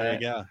go. There you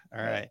go.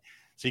 All right.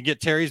 So you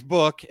get Terry's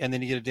book, and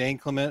then you get a Dane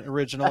Clement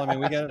original. I mean,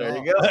 we got it. There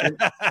you go. And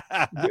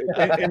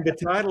the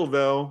title,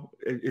 though,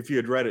 if you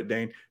had read it,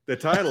 Dane, the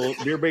title,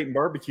 Beer Bait and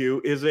Barbecue,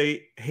 is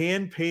a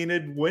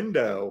hand-painted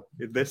window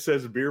that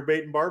says Beer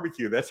Bait and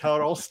Barbecue. That's how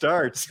it all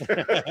starts,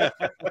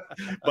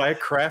 by a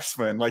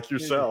craftsman like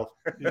yourself.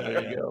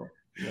 There you go.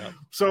 Yeah.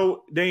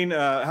 So, Dane,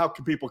 how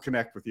can people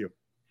connect with you?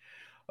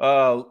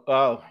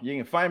 You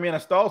can find me in a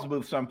Stalls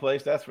booth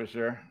someplace, that's for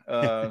sure.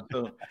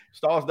 So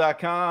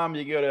stalls.com,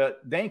 you go to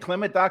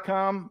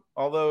daneclement.com,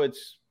 although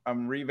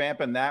I'm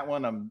revamping that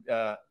one.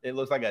 It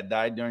looks like I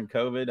died during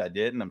COVID. I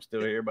didn't. I'm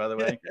still here, by the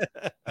way.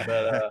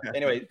 But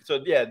anyway,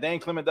 so yeah,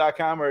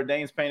 daneclement.com or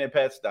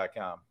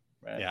danespaintedpets.com.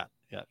 Right? Yeah.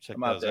 Check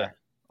I'm out there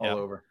all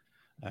over.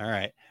 All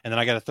right. And then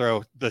I got to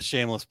throw the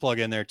shameless plug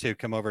in there too.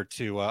 Come over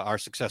to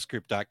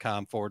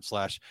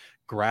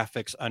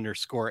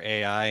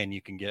oursuccessgroup.com/graphics_AI, and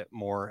you can get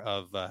more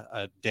of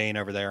Dane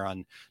over there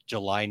on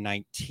July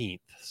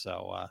 19th.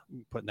 So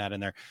putting that in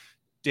there.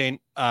 Dane,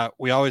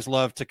 we always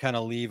love to kind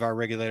of leave our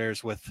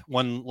regulators with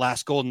one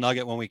last golden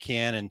nugget when we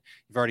can. And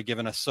you've already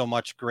given us so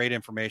much great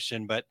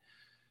information, but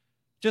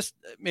just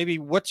maybe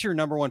what's your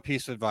number one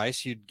piece of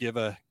advice you'd give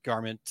a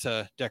garment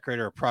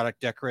decorator or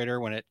product decorator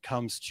when it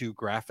comes to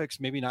graphics?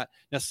 Maybe not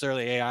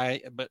necessarily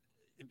AI, but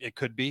it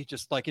could be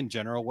just like in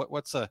general.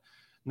 What's a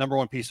number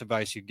one piece of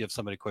advice you'd give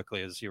somebody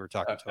quickly as you were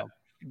talking to them?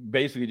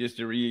 Basically, just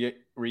to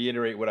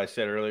reiterate what I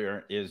said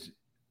earlier, is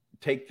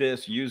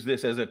use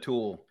this as a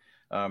tool,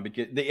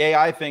 because the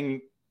AI thing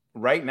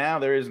right now,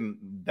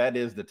 that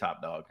is the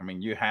top dog. I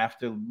mean, you have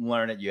to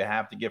learn it. You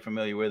have to get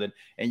familiar with it,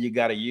 and you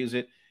got to use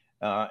it.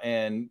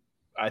 And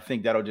I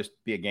think that'll just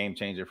be a game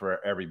changer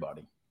for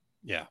everybody.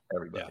 Yeah.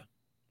 Everybody. Yeah.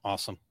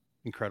 Awesome.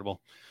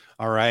 Incredible.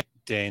 All right,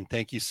 Dane,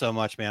 thank you so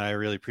much, man. I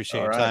really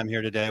appreciate your time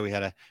here today. We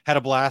had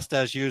a blast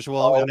as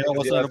usual. I know it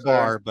wasn't at a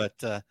bar, but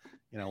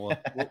we'll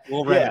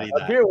remedy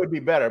that. A beer would be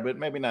better, but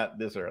maybe not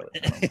this early.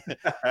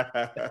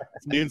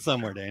 It's noon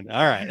somewhere, Dane.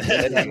 All right.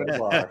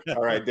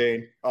 All right,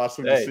 Dane.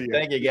 Awesome to see you.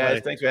 Thank you,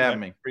 guys. Thanks for having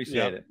me.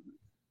 Appreciate it.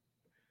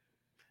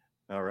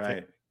 All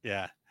right.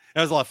 Yeah.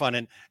 That was a lot of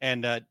fun,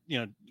 and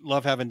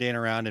love having Dane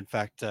around. In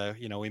fact,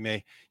 you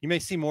may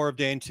see more of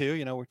Dane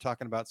too. We're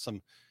talking about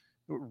some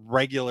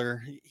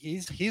regular.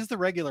 He's the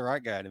regular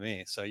art guy to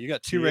me. So you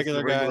got two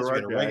regular guys, you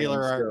got a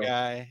regular art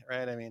guy,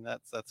 right? I mean,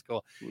 that's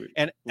cool.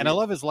 And I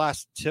love his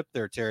last tip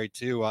there, Terry,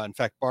 too. In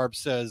fact, Barb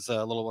says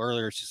a little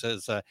earlier, she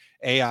says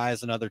AI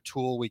is another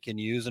tool we can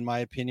use. In my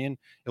opinion,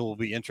 it will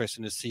be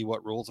interesting to see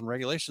what rules and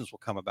regulations will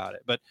come about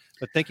it. But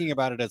thinking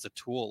about it as a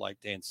tool,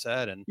 like Dane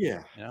said, and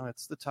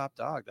it's the top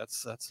dog.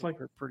 That's like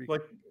pretty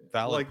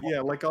valid.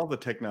 Like all the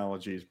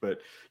technologies, but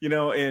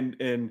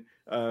and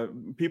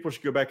people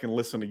should go back and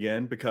listen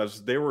again,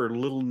 because there were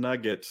little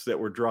nuggets that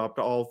were dropped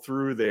all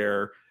through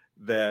there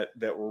that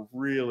were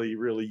really,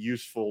 really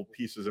useful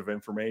pieces of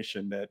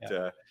information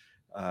that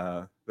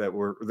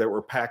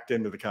were packed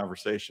into the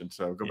conversation.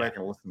 So go back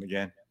and listen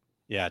again.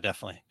 Yeah,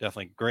 definitely.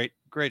 Great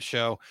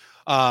show.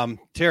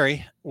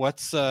 Terry,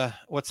 what's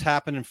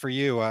happening for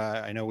you?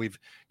 I know we've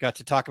got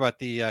to talk about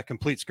the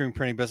complete screen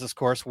printing business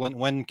course.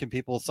 When can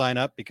people sign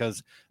up,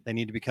 because they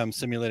need to become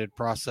simulated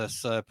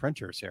process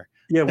printers here?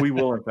 Yeah, we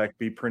will in fact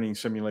be printing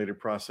simulated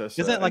process.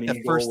 Isn't that like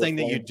the first thing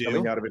that you do?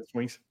 Coming out of its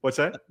wings. What's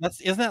that?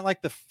 Isn't that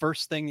like the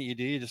first thing that you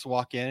do? You just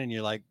walk in and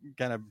you like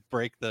kind of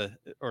break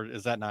or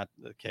is that not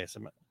the case?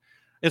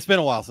 It's been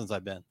a while since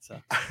I've been. So,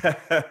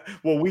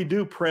 well, we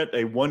do print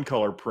a one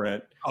color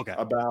print. Okay.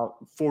 About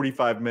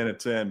 45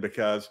 minutes in,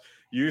 because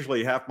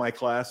usually half my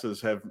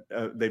classes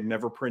they've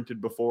never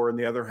printed before, and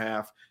the other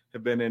half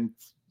have been in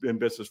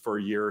business for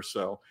a year or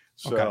so.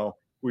 So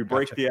we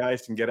break the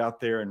ice and get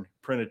out there and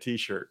print a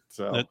T-shirt.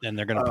 So and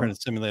they're going to print a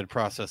simulated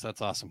process.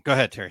 That's awesome. Go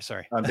ahead, Terry.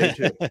 Sorry. On day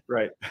 2,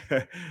 right?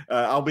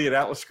 I'll be at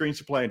Atlas Screen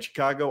Supply in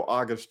Chicago,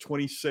 August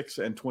 26th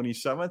and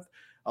 27th.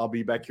 I'll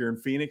be back here in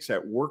Phoenix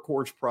at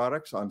Workhorse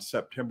Products on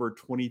September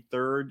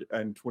 23rd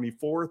and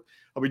 24th.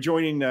 I'll be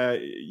joining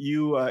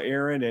you,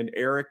 Aaron, and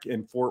Eric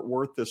in Fort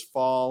Worth this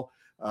fall.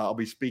 I'll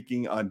be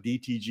speaking on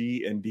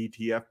DTG and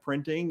DTF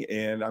printing,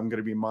 and I'm going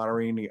to be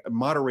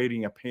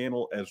moderating a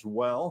panel as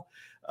well.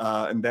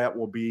 And that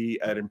will be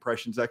at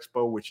Impressions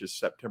Expo, which is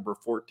September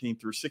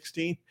 14th through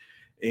 16th.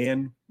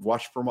 And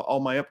watch for all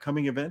my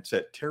upcoming events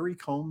at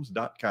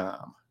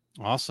terrycombs.com.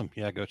 Awesome.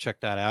 Yeah, go check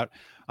that out.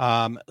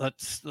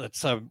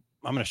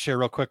 I'm going to share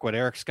real quick what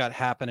Eric's got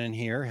happening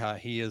here.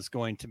 He is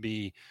going to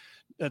be,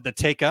 the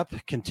Take Up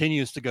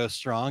continues to go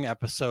strong,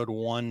 episode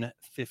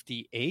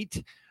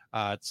 158.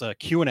 It's a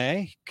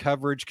Q&A,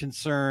 coverage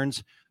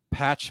concerns,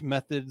 patch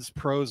methods,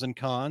 pros and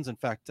cons. In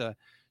fact,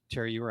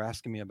 Terry, you were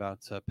asking me about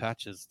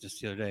patches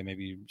just the other day.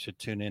 Maybe you should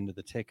tune into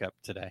the Take Up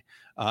today.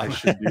 I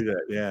should do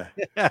that, yeah.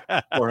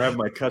 Or have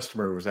my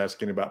customer was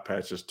asking about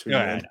patches too.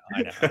 I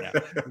know.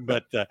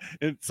 But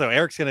so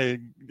Eric's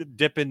going to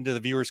dip into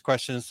the viewers'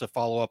 questions to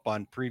follow up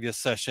on previous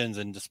sessions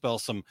and dispel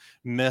some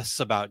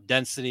myths about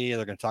density.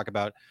 They're going to talk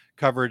about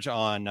coverage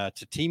on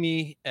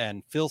Tatimi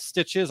and fill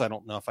stitches. I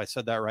don't know if I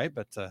said that right,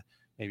 but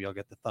maybe I'll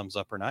get the thumbs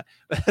up or not.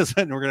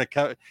 And we're going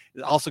to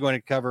also going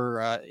to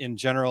cover in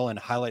general and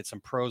highlight some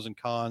pros and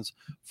cons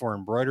for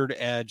embroidered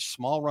edge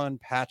small run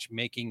patch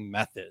making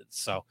methods.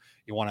 So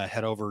you want to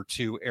head over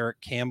to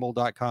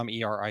ericcampbell.com,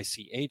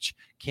 ERICH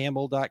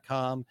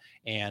Campbell.com,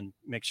 and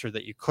make sure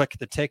that you click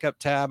the Take Up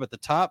tab at the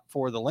top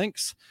for the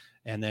links.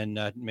 And then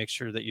make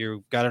sure that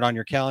you've got it on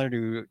your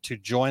calendar to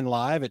join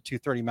live at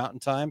 2:30 Mountain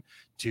Time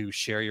to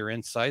share your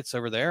insights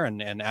over there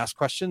and ask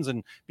questions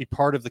and be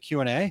part of the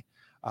Q&A.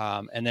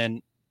 And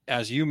then,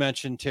 as you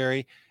mentioned,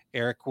 Terry,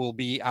 Eric will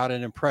be out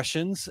in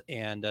Impressions,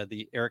 and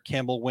the Eric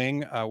Campbell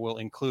Wing will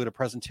include a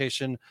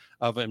presentation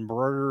of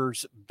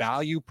embroiderer's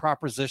value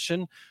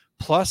proposition.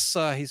 Plus,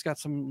 he's got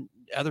some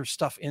other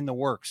stuff in the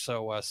works.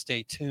 So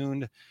stay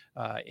tuned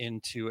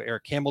into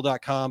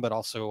ericcampbell.com, but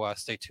also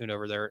stay tuned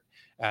over there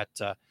at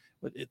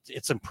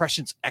it's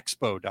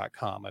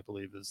impressionsexpo.com, I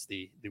believe is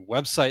the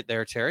website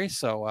there, Terry.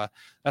 So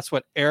that's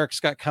what Eric's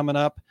got coming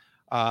up.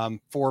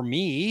 For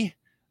me,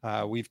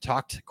 we've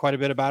talked quite a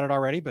bit about it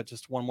already, but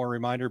just one more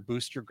reminder: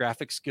 boost your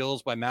graphic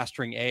skills by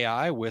mastering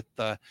AI with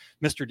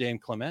Mr. Dame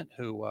Clement,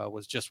 who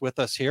was just with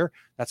us here.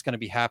 That's going to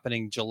be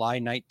happening July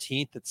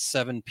 19th at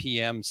 7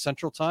 p.m.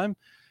 Central Time.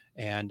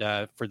 And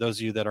for those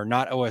of you that are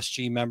not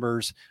OSG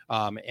members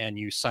and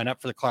you sign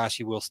up for the class,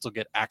 you will still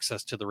get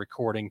access to the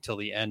recording till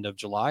the end of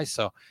July.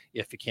 So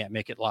if you can't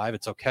make it live,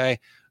 it's okay.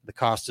 The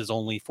cost is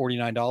only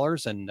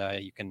 $49, and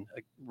you can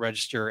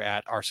register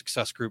at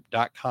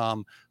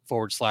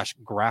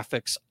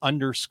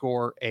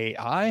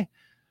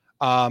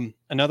oursuccessgroup.com/graphics_AI.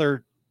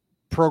 Another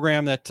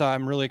program that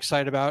I'm really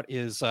excited about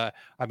is I've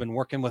been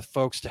working with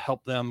folks to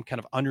help them kind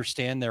of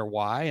understand their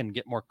why and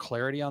get more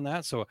clarity on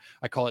that. So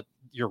I call it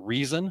your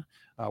reason.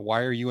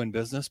 Why are you in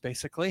business,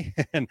 basically?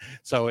 And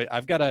so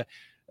I've got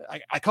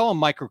I call them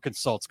micro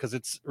consults because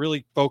it's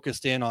really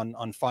focused in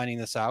on finding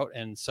this out.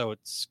 And so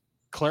it's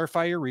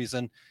clarify your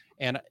reason.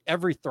 And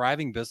every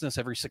thriving business,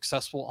 every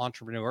successful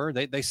entrepreneur,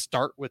 they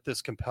start with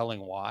this compelling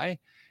why.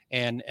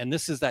 And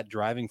this is that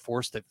driving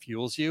force that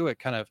fuels you. It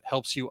kind of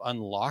helps you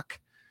unlock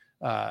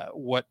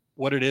what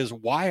it is,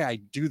 why I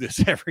do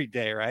this every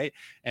day, right?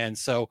 And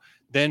so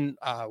then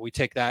we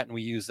take that and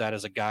we use that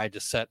as a guide to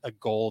set a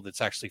goal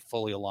that's actually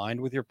fully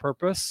aligned with your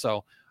purpose.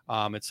 So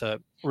it's a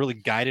really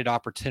guided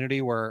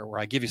opportunity where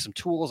I give you some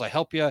tools, I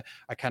help you,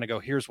 I kind of go,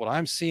 here's what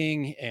I'm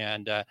seeing.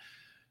 And the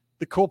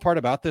cool part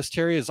about this,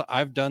 Terry, is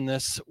I've done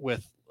this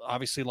with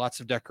obviously lots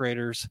of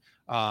decorators.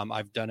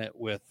 I've done it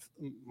with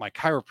my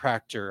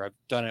chiropractor. I've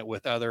done it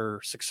with other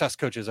success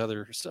coaches,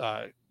 others,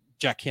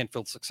 Jack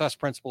Canfield Success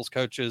Principles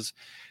coaches.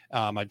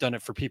 I've done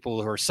it for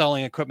people who are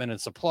selling equipment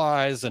and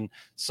supplies. And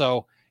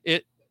so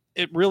it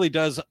really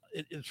does.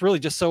 It's really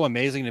just so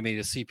amazing to me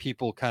to see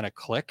people kind of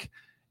click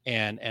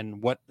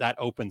and what that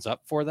opens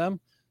up for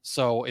them.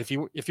 So if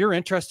you're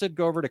interested,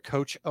 go over to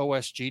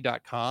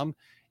coachosg.com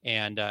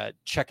and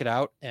check it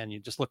out. And you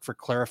just look for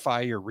clarify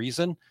your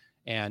reason.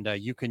 And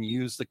you can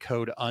use the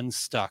code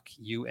UNSTUCK,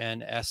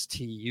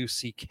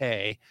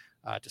 UNSTUCK,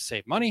 to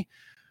save money.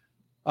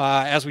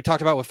 As we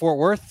talked about with Fort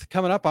Worth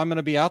coming up, I'm going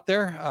to be out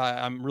there.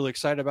 I'm really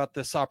excited about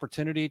this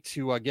opportunity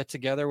to get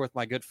together with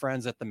my good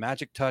friends at the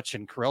Magic Touch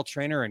and Corel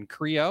Trainer and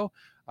Creo.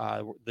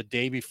 The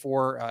day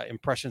before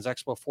Impressions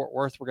Expo Fort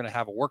Worth, we're going to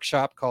have a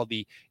workshop called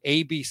the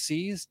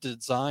ABCs,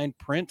 Design,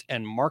 Print,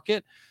 and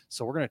Market.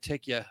 So we're going to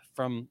take you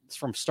from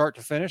start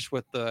to finish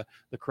with the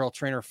Corel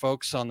Trainer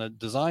folks on the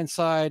design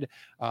side.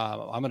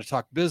 I'm going to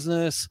talk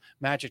business.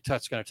 Magic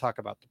Touch is going to talk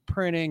about the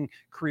printing.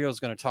 Creo is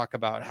going to talk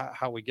about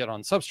how we get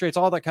on substrates,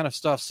 all that kind of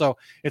stuff. So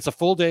it's a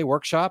full day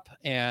workshop,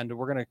 and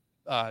we're going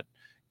to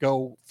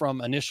go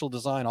from initial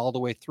design all the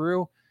way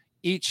through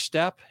each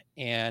step,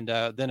 and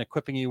then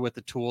equipping you with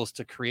the tools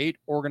to create,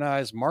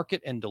 organize,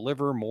 market, and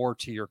deliver more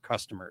to your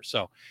customers.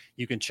 So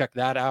you can check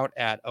that out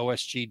at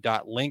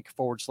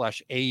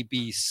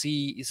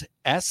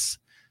osg.link/ABCS.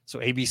 So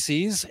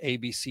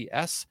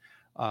ABCS.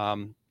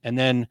 And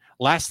then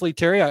lastly,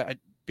 Terry,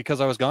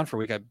 because I was gone for a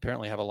week, I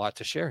apparently have a lot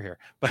to share here,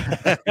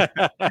 but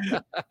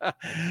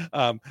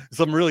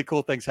some really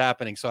cool things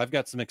happening. So I've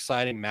got some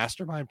exciting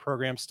mastermind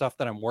program stuff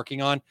that I'm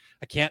working on.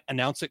 I can't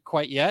announce it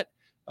quite yet.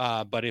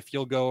 But if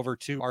you'll go over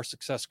to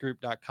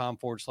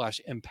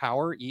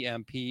oursuccessgroup.com/empower,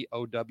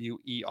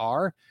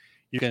 EMPOWER,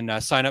 you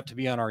can sign up to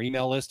be on our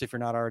email list if you're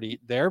not already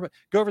there. But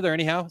go over there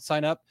anyhow,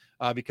 sign up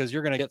because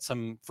you're going to get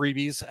some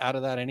freebies out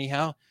of that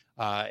anyhow.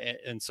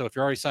 And so if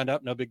you're already signed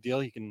up, no big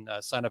deal. You can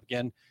sign up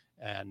again.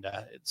 And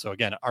so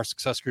again,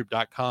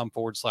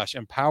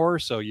 oursuccessgroup.com/empower.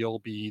 So you'll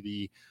be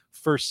the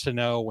first to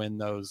know when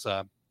those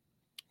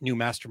new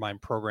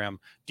mastermind program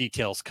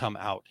details come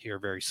out here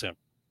very soon.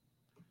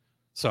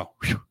 So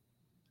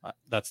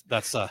that's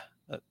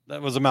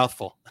That was a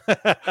mouthful.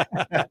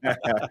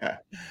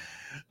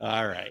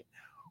 All right.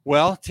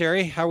 Well,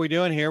 Terry, how are we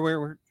doing here?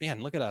 We're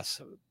man, look at us,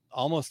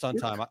 almost on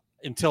time.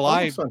 Until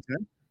I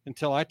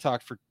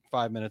talked for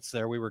 5 minutes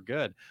there, we were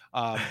good.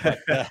 All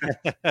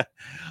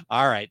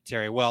right,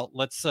 Terry. Well,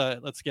 let's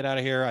get out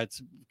of here.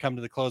 It's come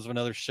to the close of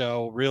another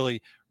show.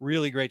 Really,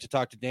 really great to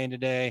talk to Dane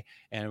today,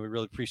 and we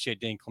really appreciate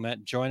Dane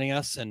Clement joining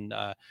us, and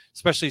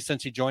especially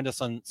since he joined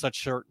us on such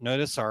short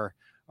notice. Our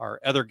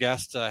other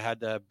guest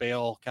had to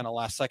bail kind of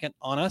last second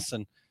on us,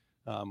 and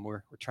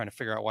we're trying to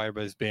figure out why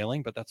everybody's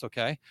bailing, but that's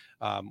okay.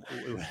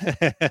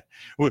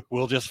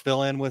 We'll just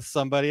fill in with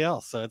somebody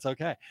else, so it's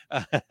okay.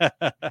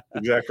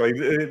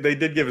 Exactly. They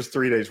did give us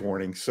 3 days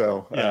warning,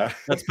 so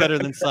that's better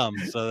than some.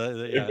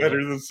 So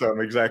better than some,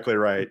 exactly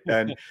right.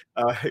 And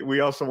we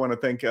also want to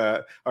thank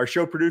our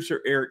show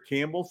producer Eric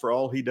Campbell for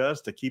all he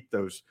does to keep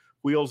those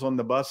wheels on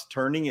the bus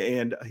turning,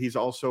 and he's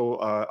also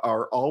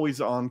our always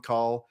on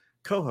call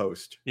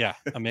co-host. Yeah,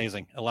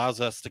 amazing.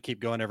 Allows us to keep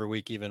going every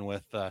week, even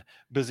with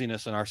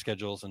busyness in our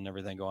schedules and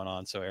everything going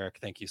on. So Eric,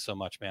 thank you so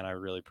much, man. I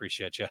really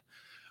appreciate you.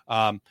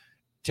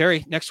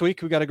 Terry, next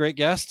week we got a great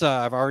guest.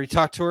 I've already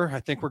talked to her. I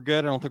think we're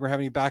good. I don't think we're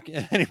having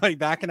anybody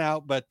backing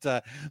out, but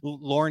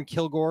Lauren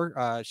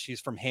Kilgore,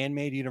 she's from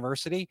Handmade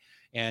University,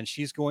 and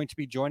she's going to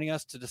be joining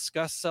us to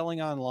discuss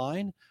selling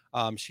online.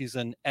 She's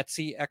an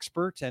Etsy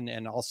expert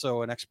and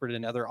also an expert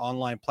in other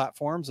online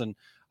platforms. And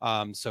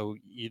so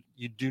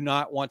you do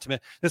not want to miss.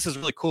 This is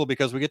really cool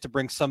because we get to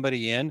bring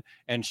somebody in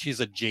and she's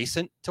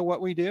adjacent to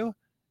what we do.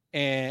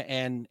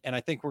 And I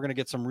think we're going to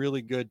get some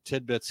really good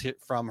tidbits hit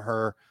from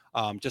her.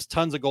 Just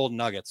tons of golden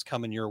nuggets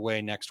coming your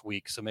way next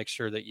week. So make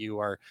sure that you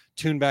are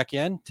tuned back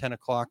in 10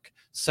 o'clock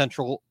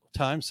Central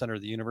Time, Center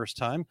of the Universe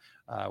time.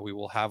 We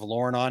will have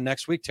Lauren on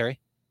next week, Terry.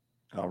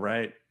 All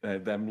right.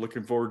 I'm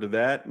looking forward to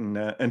that. And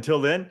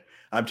until then,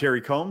 I'm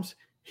Terry Combs.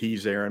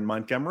 He's Aaron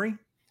Montgomery.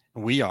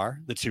 We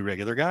are the Two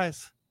Regular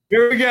Guys.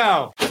 Here we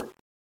go.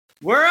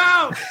 We're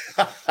out.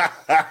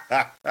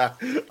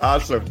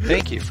 Awesome.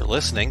 Thank you for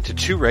listening to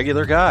Two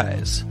Regular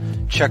Guys.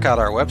 Check out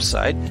our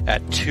website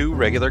at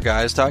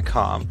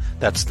tworegularguys.com.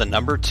 That's the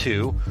number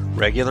 2,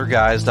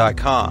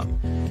 regularguys.com.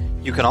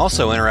 You can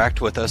also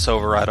interact with us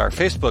over at our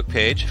Facebook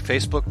page,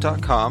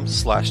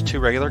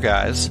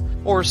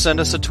 facebook.com/tworegularguys, or send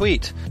us a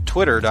tweet,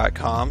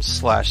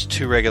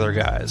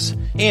 twitter.com/tworegularguys.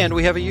 And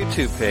we have a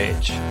YouTube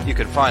page. You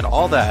can find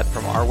all that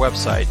from our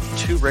website,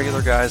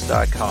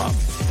 tworegularguys.com.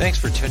 Thanks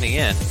for tuning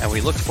in, and we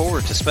look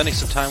forward to spending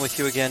some time with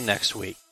you again next week.